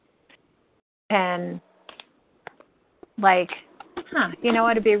 And like, you know,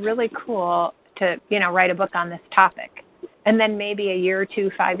 it'd be really cool to, you know, write a book on this topic. And then maybe a year or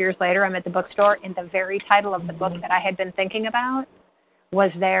 2, 5 years later, I'm at the bookstore and the very title of the book that I had been thinking about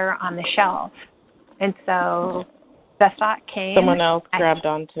was there on the shelf. And so the thought came. Someone else grabbed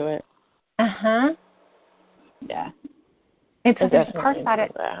onto it. Yeah. And so there's part about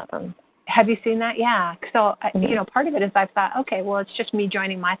it. Have you seen that? Yeah. So, you know, part of it is I've thought, okay, well, it's just me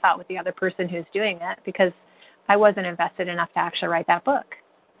joining my thought with the other person who's doing it, because I wasn't invested enough to actually write that book,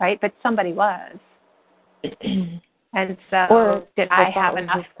 right? But somebody was. And so did I have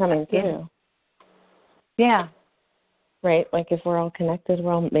enough? Coming through. Yeah. Right? Like if we're all connected,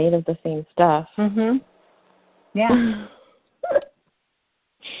 we're all made of the same stuff. Yeah.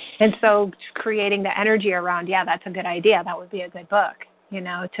 And so creating the energy around, yeah, that's a good idea. That would be a good book.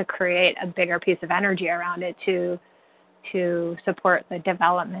 to create a bigger piece of energy around it to support the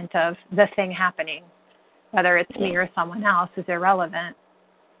development of the thing happening. Whether it's me or someone else is irrelevant.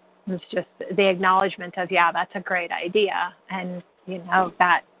 It's just the acknowledgement of, that's a great idea. And,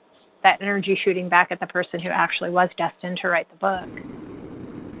 that energy shooting back at the person who actually was destined to write the book.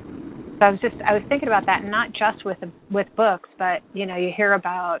 So I was thinking about that, not just with books, but, you hear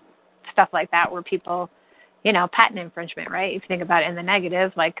about stuff like that where people, patent infringement, right? If you think about it in the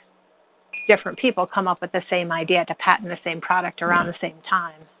negative, like different people come up with the same idea to patent the same product around the same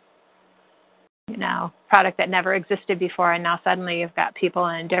time. Product that never existed before, and now suddenly you've got people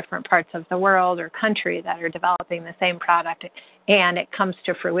in different parts of the world or country that are developing the same product, and it comes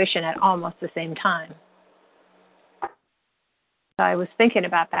to fruition at almost the same time. So I was thinking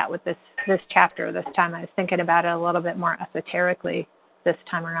about that with this chapter this time. I was thinking about it a little bit more esoterically this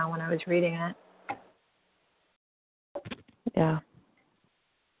time around when I was reading it. Yeah.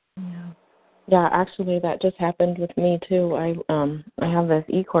 Yeah, actually that just happened with me too. I have this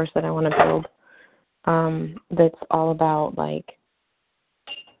e-course that I want to build that's all about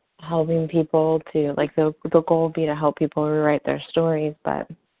helping people to the goal would be to help people rewrite their stories, but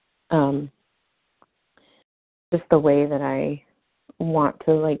just the way that I want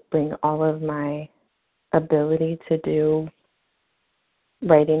to bring all of my ability to do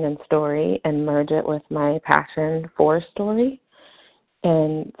writing and story and merge it with my passion for story,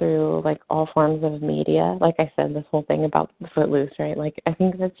 and through all forms of media. Like I said, this whole thing about Footloose, right? I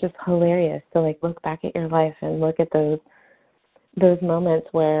think that's just hilarious to look back at your life and look at those moments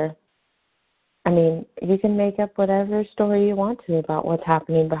where, you can make up whatever story you want to about what's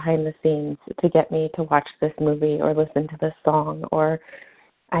happening behind the scenes to get me to watch this movie or listen to this song, or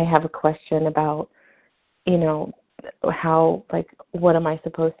I have a question about, how, what am I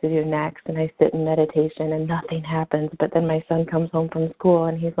supposed to do next? And I sit in meditation and nothing happens. But then my son comes home from school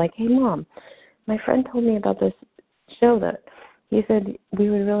and he's like, hey, Mom, my friend told me about this show that he said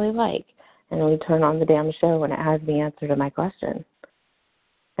we would really like. And we turn on the damn show and it has the answer to my question.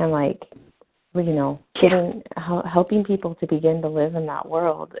 And helping people to begin to live in that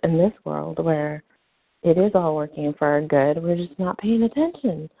world, in this world where it is all working for our good. We're just not paying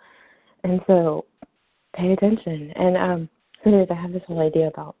attention. And so pay attention. And so anyways, I have this whole idea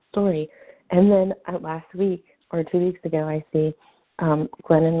about story. And then last week or 2 weeks ago, I see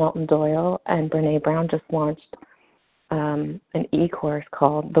Glennon Milton Doyle and Brene Brown just launched an e-course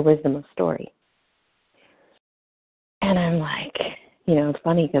called The Wisdom of Story. And I'm like, it's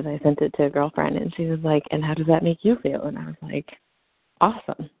funny because I sent it to a girlfriend and she was like, and how does that make you feel? And I was like,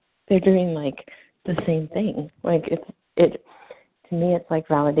 awesome. They're doing the same thing. To me, it's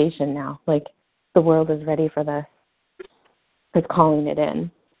validation now. The world is ready for this. It's calling it in.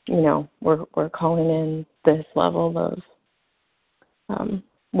 We're calling in this level of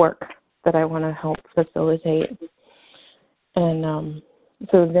work that I want to help facilitate. And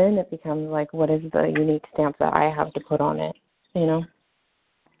so then it becomes what is the unique stamp that I have to put on it,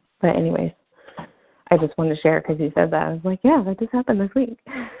 But anyways, I just wanted to share because you said that. I was like, yeah, that just happened this week.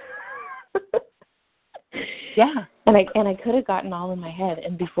 Yeah. And I could have gotten all in my head,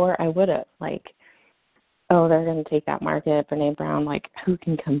 and before I would have, oh, they're going to take that market, Brene Brown, who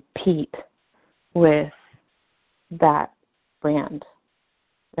can compete with that brand,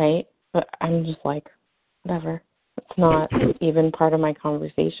 right? But I'm just whatever. It's not even part of my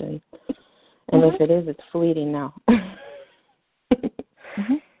conversation. And if it is, it's fleeting now. Mm-hmm.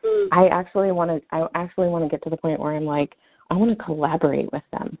 I actually want to get to the point where I'm I want to collaborate with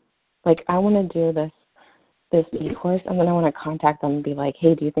them. I want to do this e-course, and then I want to contact them and be like,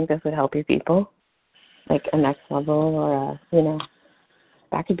 hey, do you think this would help your people? A next level, or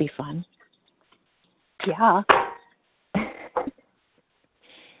that could be fun. Yeah.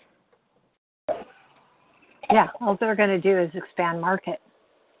 Yeah, all they're going to do is expand market.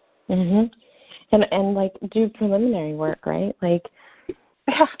 Mhm. And do preliminary work, right? Yeah,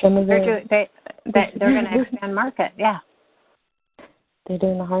 they're going to expand market. Yeah. They're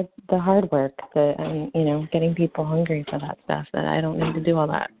doing the hard work, getting people hungry for that stuff. That I don't need to do all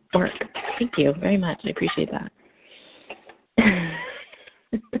that work. Thank you very much. I appreciate that.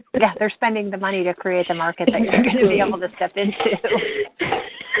 Yeah, they're spending the money to create the market that you're going to be able to step into.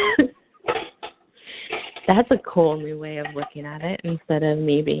 That's a cool new way of looking at it, instead of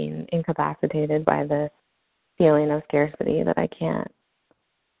me being incapacitated by this feeling of scarcity that I can't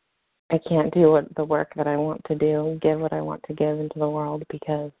do the work that I want to do, give what I want to give into the world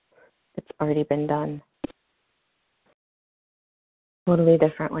because it's already been done. Totally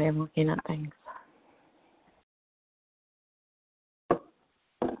different way of looking at things.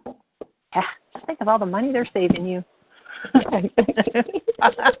 Yeah, just think of all the money they're saving you.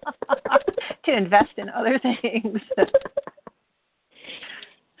 To invest in other things.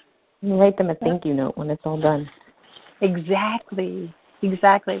 Write them a thank you note when it's all done. Exactly.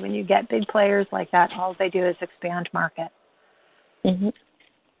 When you get big players like that, all they do is expand market.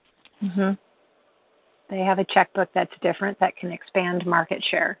 They have a checkbook that's different that can expand market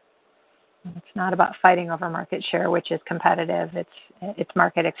share. It's not about fighting over market share, which is competitive. It's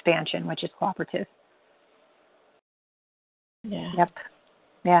market expansion, which is cooperative. Yeah. Yep.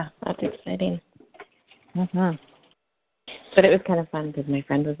 Yeah. That's exciting. But it was kind of fun because my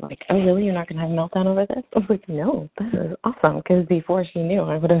friend was like, "Oh, really? You're not going to have a meltdown over this?" I was like, "No, this is awesome." Because before she knew,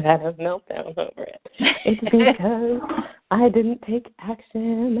 I would have had a meltdown over it. It's because I didn't take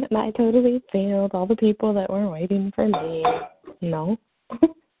action and I totally failed all the people that were waiting for me. No.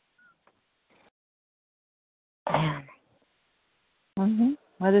 Man.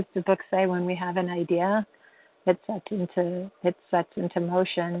 What does the book say? When we have an idea, it sets into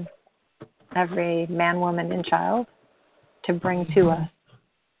motion every man, woman, and child to bring to us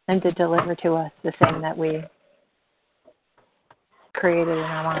and to deliver to us the thing that we created in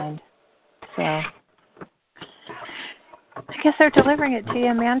our mind. So I guess they're delivering it to you,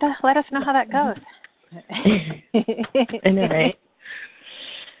 Amanda. Let us know how that goes. I know, right?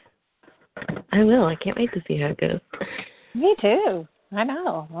 I will. I can't wait to see how it goes. Me too. I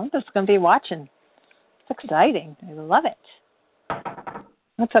know. I'm just going to be watching. It's exciting. I love it.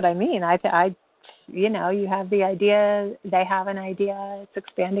 That's what I mean. You have the idea, they have an idea, it's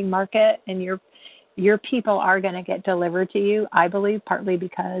expanding market, and your people are going to get delivered to you, I believe, partly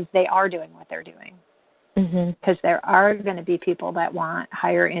because they are doing what they're doing. Because there are going to be people that want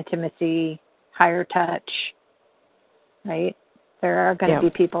higher intimacy, higher touch, right? There are going to be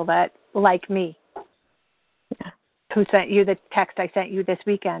people that, like me, who sent you the text I sent you this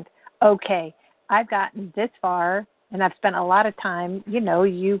weekend. Okay, I've gotten this far, and I've spent a lot of time,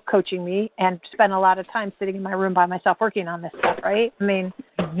 you coaching me, and spent a lot of time sitting in my room by myself working on this stuff, right? I mean,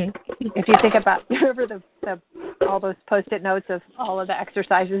 if you think about, remember all those Post-it notes of all of the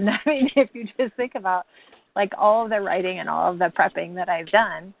exercises, and I mean, if you just think about, like, all of the writing and all of the prepping that I've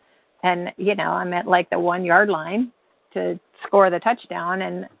done, and, I'm at, like, the 1 yard line to score the touchdown,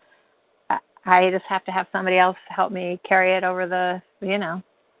 and I just have to have somebody else help me carry it over the,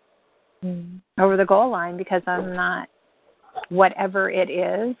 over the goal line, because I'm not, whatever it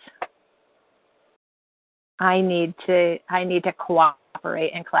is, I need to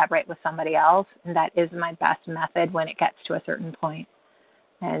cooperate and collaborate with somebody else, and that is my best method when it gets to a certain point.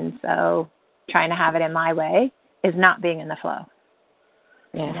 And so trying to have it in my way is not being in the flow.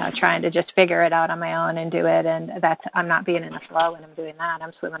 Trying to just figure it out on my own and do it, and I'm not being in the flow when I'm doing that.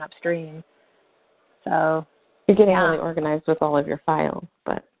 I'm swimming upstream. So you're getting really organized with all of your files,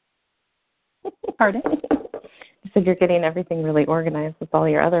 but pardon? You said you're getting everything really organized with all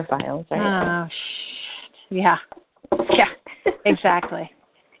your other files, right? Oh, yeah, exactly.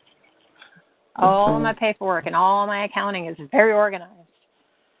 All my paperwork and all my accounting is very organized.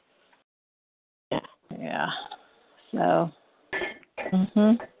 Yeah. So,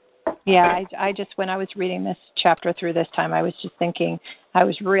 I just, when I was reading this chapter through this time, I was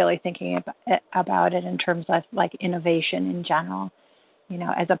really thinking about it in terms of, like, innovation in general,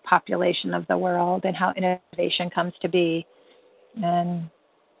 as a population of the world, and how innovation comes to be. And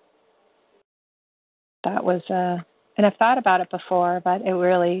that was, and I've thought about it before, but it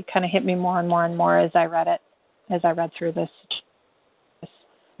really kind of hit me more and more and more as I read through this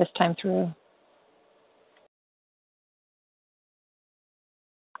time through.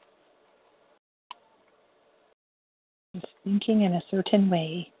 Just thinking in a certain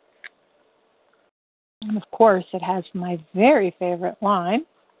way. And of course, it has my very favorite line.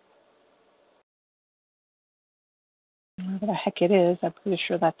 Whatever the heck it is, I'm pretty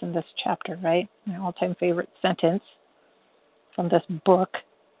sure that's in this chapter, right? My all-time favorite sentence from this book.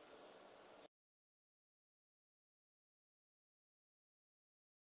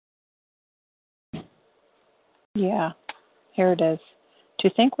 Yeah, here it is. To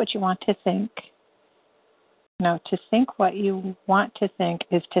think what you want to think. No, to think what you want to think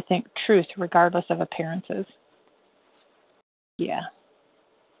is to think truth regardless of appearances. Yeah.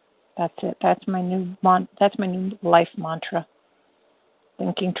 That's it. That's my new life mantra.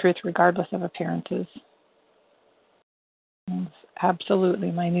 Thinking truth regardless of appearances. It's absolutely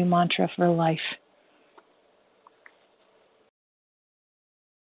my new mantra for life.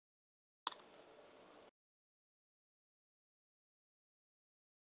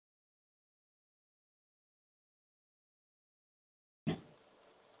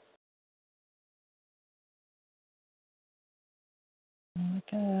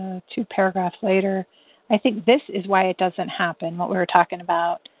 Like, 2 paragraphs later, I think this is why it doesn't happen, what we were talking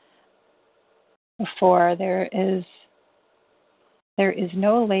about before. There is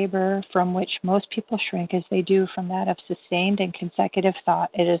no labor from which most people shrink as they do from that of sustained and consecutive thought.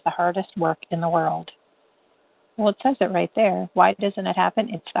 It is the hardest work in the world. Well, it says it right there. Why doesn't it happen?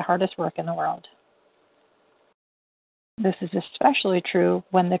 It's the hardest work in the world. This is especially true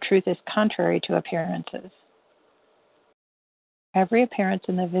when the truth is contrary to appearances. Every appearance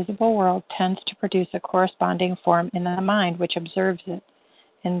in the visible world tends to produce a corresponding form in the mind which observes it,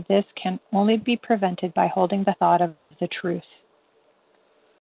 and this can only be prevented by holding the thought of the truth.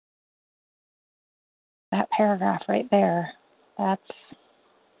 That paragraph right there, that's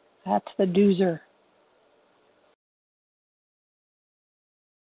the doozer.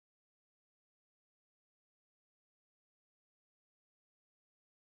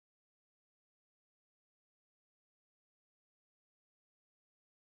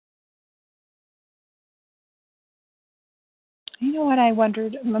 You know what I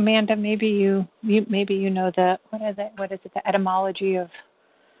wondered, Amanda? Maybe you know what is it? The etymology of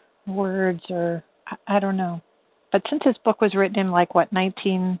words, or I don't know. But since this book was written in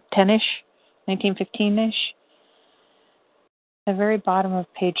 1910-ish, 1915-ish, at the very bottom of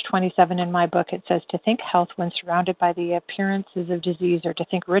page 27 in my book, it says, to think health when surrounded by the appearances of disease, or to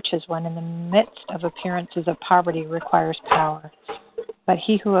think riches when in the midst of appearances of poverty, requires power. But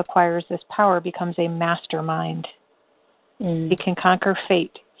he who acquires this power becomes a mastermind. He can conquer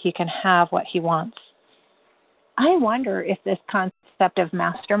fate. He can have what he wants. I wonder if this concept of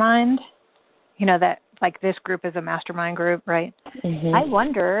mastermind, that this group is a mastermind group, right? Mm-hmm. I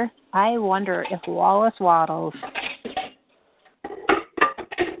wonder if Wallace Wattles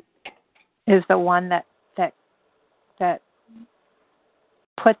is the one that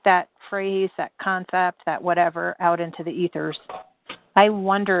put that phrase, that concept, that whatever out into the ethers. I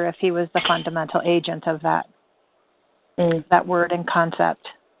wonder if he was the fundamental agent of that. That word and concept.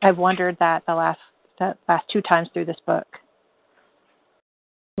 I've wondered that the last 2 times through this book.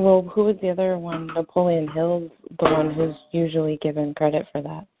 Well, who was the other one? Napoleon Hill's the one who's usually given credit for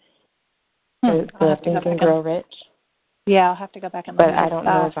that. The Think and Grow Rich. Yeah, I'll have to go back and look at But I don't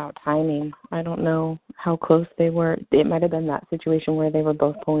know about timing. I don't know how close they were. It might have been that situation where they were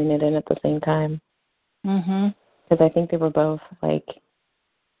both pulling it in at the same time. Because I think they were both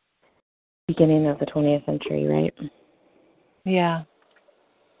beginning of the 20th century, right? Yeah,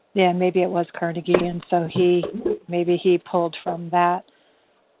 maybe it was Carnegie, and so he pulled from that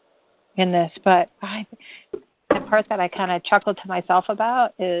in this. But the part that I kind of chuckled to myself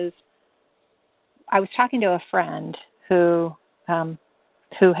about is I was talking to a friend who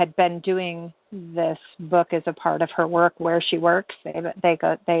had been doing this book as a part of her work where she works. They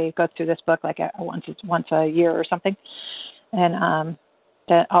go through this book once a year or something, and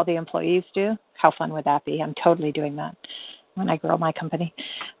all the employees do. How fun would that be? I'm totally doing that when I grow my company.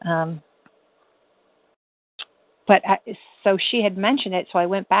 So she had mentioned it, so I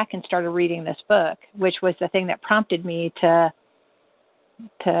went back and started reading this book, which was the thing that prompted me to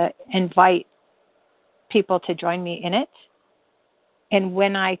invite people to join me in it. And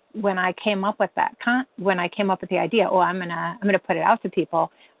when I came up with the idea, I'm gonna put it out to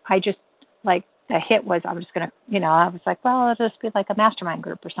people, I just the hit was I was just gonna I was like, well, it'll just be like a mastermind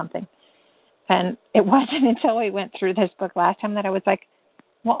group or something. And it wasn't until we went through this book last time that I was like,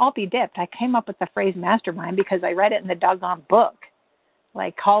 well, I'll be dipped. I came up with the phrase mastermind because I read it in the doggone book,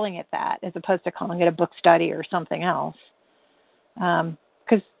 calling it that as opposed to calling it a book study or something else.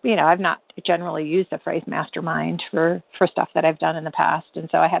 Because, I've not generally used the phrase mastermind for stuff that I've done in the past. And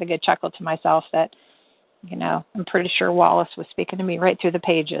so I had a good chuckle to myself that, I'm pretty sure Wallace was speaking to me right through the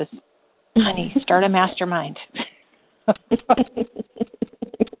pages. Honey, start a mastermind.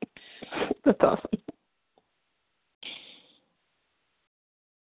 That's awesome.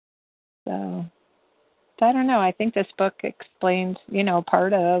 So I don't know. I think this book explains,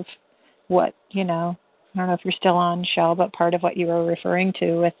 part of what, I don't know if you're still on, Shell, but part of what you were referring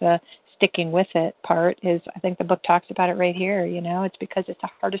to with the sticking with it part is I think the book talks about it right here. It's because it's the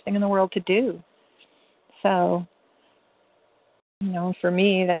hardest thing in the world to do. So, for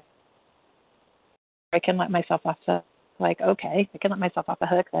me, that I can let myself off the, I can let myself off the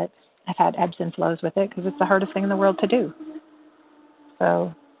hook that I've had ebbs and flows with it because it's the hardest thing in the world to do.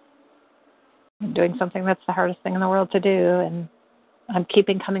 So I'm doing something that's the hardest thing in the world to do, and I'm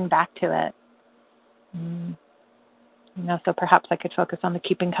keeping coming back to it. So perhaps I could focus on the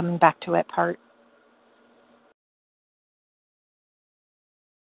keeping coming back to it part.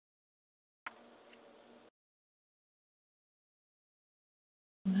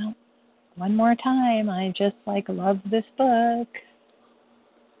 Well, one more time, I just love this book.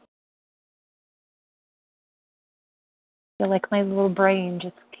 feel like my little brain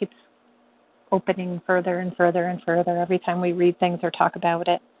just keeps opening further and further and further every time we read things or talk about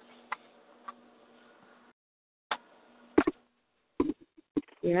it.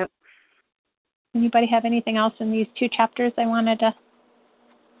 Yep. Anybody have anything else in these 2 chapters I wanted to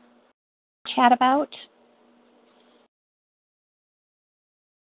chat about?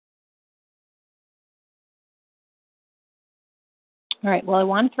 All right, well, I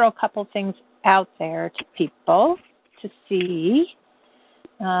want to throw a couple things out there to people to see.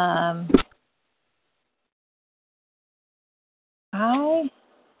 I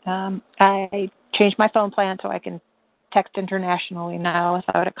changed my phone plan so I can text internationally now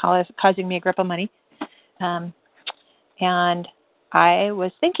without it causing me a grip of money. And I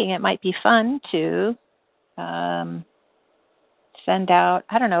was thinking it might be fun to send out,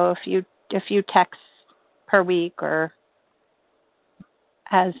 I don't know, a few texts per week, or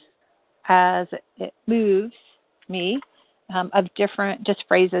as it moves me, of different just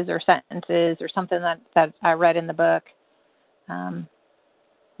phrases or sentences or something that I read in the book.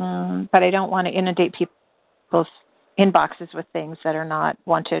 But I don't want to inundate people's inboxes with things that are not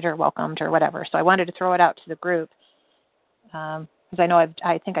wanted or welcomed or whatever. So I wanted to throw it out to the group, because I know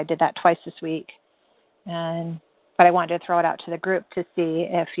I think I did that twice this week. But I wanted to throw it out to the group to see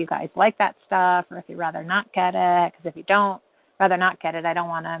if you guys like that stuff, or if you'd rather not get it. Because if you don't rather not get it, I don't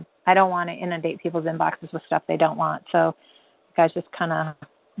want to inundate people's inboxes with stuff they don't want. So you guys just kind of,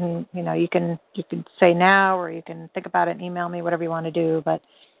 you can say now, or you can think about it and email me, whatever you want to do. But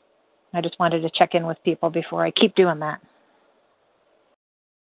I just wanted to check in with people before I keep doing that.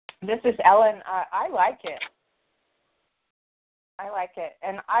 This is Ellen. I like it.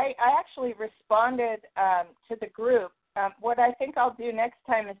 And I actually responded to the group. What I think I'll do next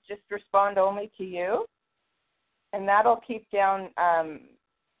time is just respond only to you, and that'll keep down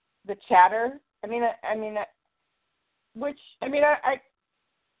the chatter. I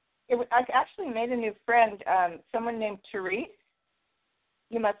actually made a new friend, someone named Therese.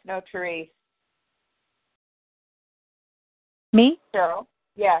 You must know Therese. Me? Cheryl.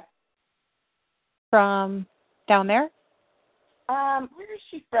 Yeah. From down there? Where is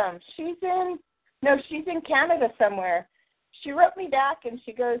she from? She's in Canada somewhere. She wrote me back and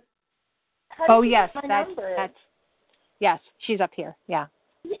she goes, "How did you get my number?" Yes, she's up here. Yeah.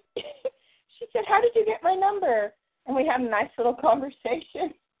 She said, "How did you get my number?" And we had a nice little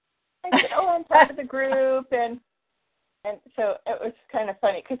conversation. I said, "Oh, I'm part of the group," and so it was kind of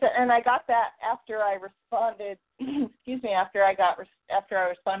funny and I got that after I responded. Excuse me, after I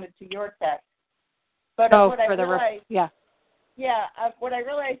responded to your text. But what I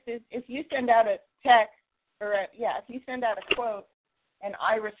realized is if you send out a text if you send out a quote and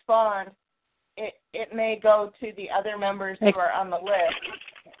I respond, it may go to the other members who are on the list.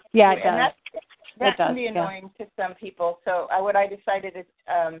 Yeah, it does. And that can be annoying to some people. So what I decided is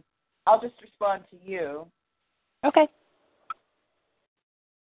I'll just respond to you. Okay.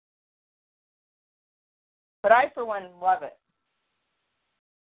 But I, for one, love it.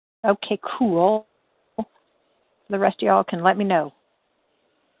 Okay, cool. The rest of y'all can let me know.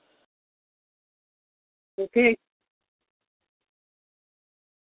 Okay.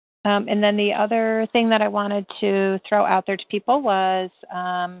 And then the other thing that I wanted to throw out there to people was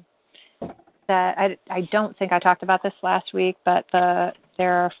that I don't think I talked about this last week, but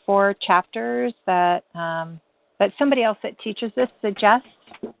there are 4 chapters that somebody else that teaches this suggests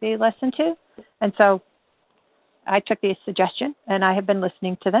they listen to. And so I took the suggestion, and I have been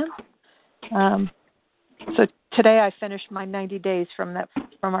listening to them. So today I finished my 90 days from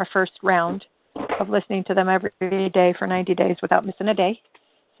our first round of listening to them every day for 90 days without missing a day.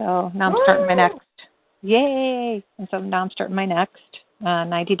 So now I'm starting my next. Yay! And so now I'm starting my next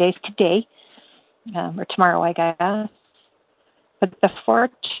 90 days today, or tomorrow, I guess. But the 4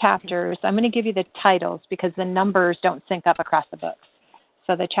 chapters, I'm going to give you the titles because the numbers don't sync up across the books.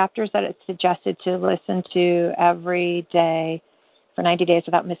 So the chapters that it's suggested to listen to every day for 90 days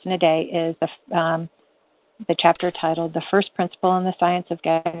without missing a day is the chapter titled The First Principle in the Science of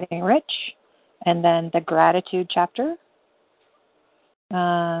Getting Rich, and then the Gratitude chapter,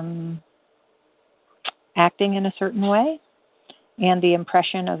 Acting in a Certain Way, and the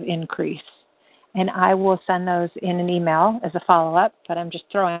Impression of Increase. And I will send those in an email as a follow-up, but I'm just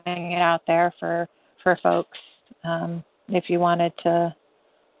throwing it out there for folks. If you wanted to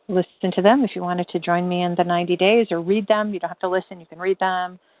listen to them, if you wanted to join me in the 90 days or read them, you don't have to listen, you can read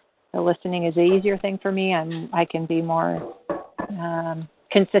them. The listening is the easier thing for me. I can be more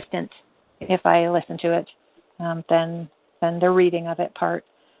consistent if I listen to it than the reading of it part.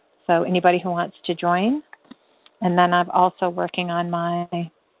 So anybody who wants to join. And then I'm also working on my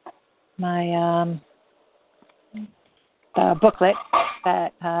the booklet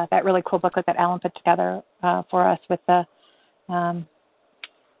that really cool booklet that Alan put together for us with the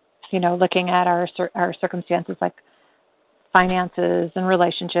looking at our circumstances like finances and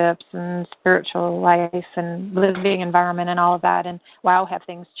relationships and spiritual life and living environment and all of that. And wow, have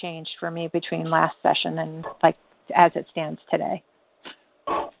things changed for me between last session and like as it stands today.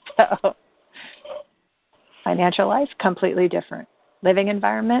 So financial life, completely different. Living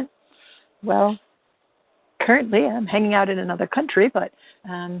environment, well, currently I'm hanging out in another country, but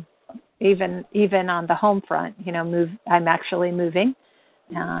even on the home front, I'm actually moving,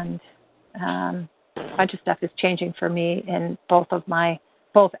 and a bunch of stuff is changing for me in both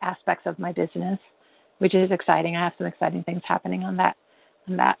aspects of my business, which is exciting. I have some exciting things happening on that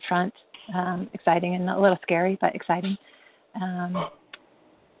front. Exciting and a little scary, but exciting.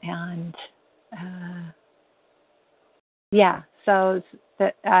 So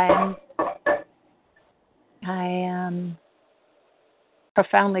that I am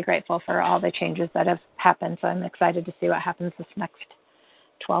profoundly grateful for all the changes that have happened. So I'm excited to see what happens this next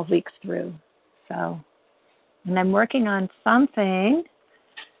 12 weeks through. So, and I'm working on something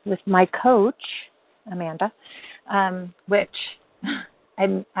with my coach, Amanda, which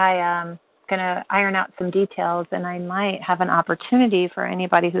I am going to iron out some details, and I might have an opportunity for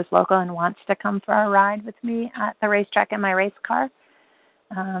anybody who's local and wants to come for a ride with me at the racetrack in my race car.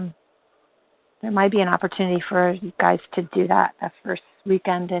 There might be an opportunity for you guys to do that the first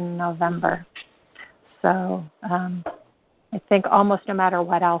weekend in November. So I think almost no matter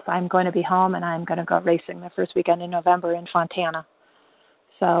what else, I'm going to be home, and I'm going to go racing the first weekend in November in Fontana.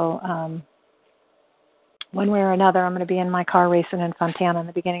 So one way or another, I'm going to be in my car racing in Fontana in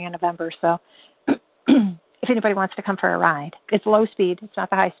the beginning of November. So if anybody wants to come for a ride, it's low speed. It's not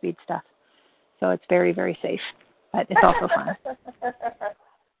the high speed stuff. So it's very, very safe, but it's also fun.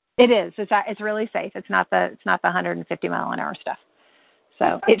 It is. It's really safe. It's not the 150 mile an hour stuff.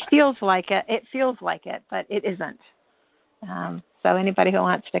 So it feels like it. It feels like it, but it isn't. So anybody who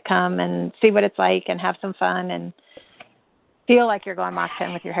wants to come and see what it's like and have some fun and feel like you're going Mach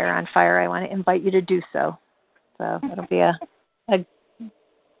 10 with your hair on fire, I want to invite you to do so. So it'll be a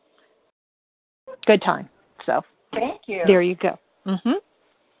good time. So thank you. There you go.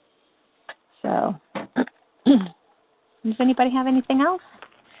 So does anybody have anything else?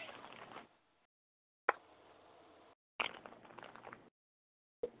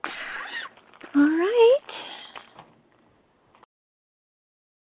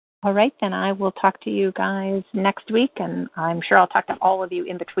 All right, then I will talk to you guys next week, and I'm sure I'll talk to all of you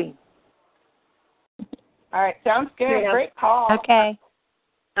in between. All right, sounds good. Yeah. Great call. Okay.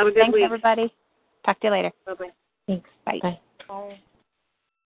 Have a good week. Thanks, everybody. Talk to you later. Bye-bye. Thanks. Bye. Bye. Bye.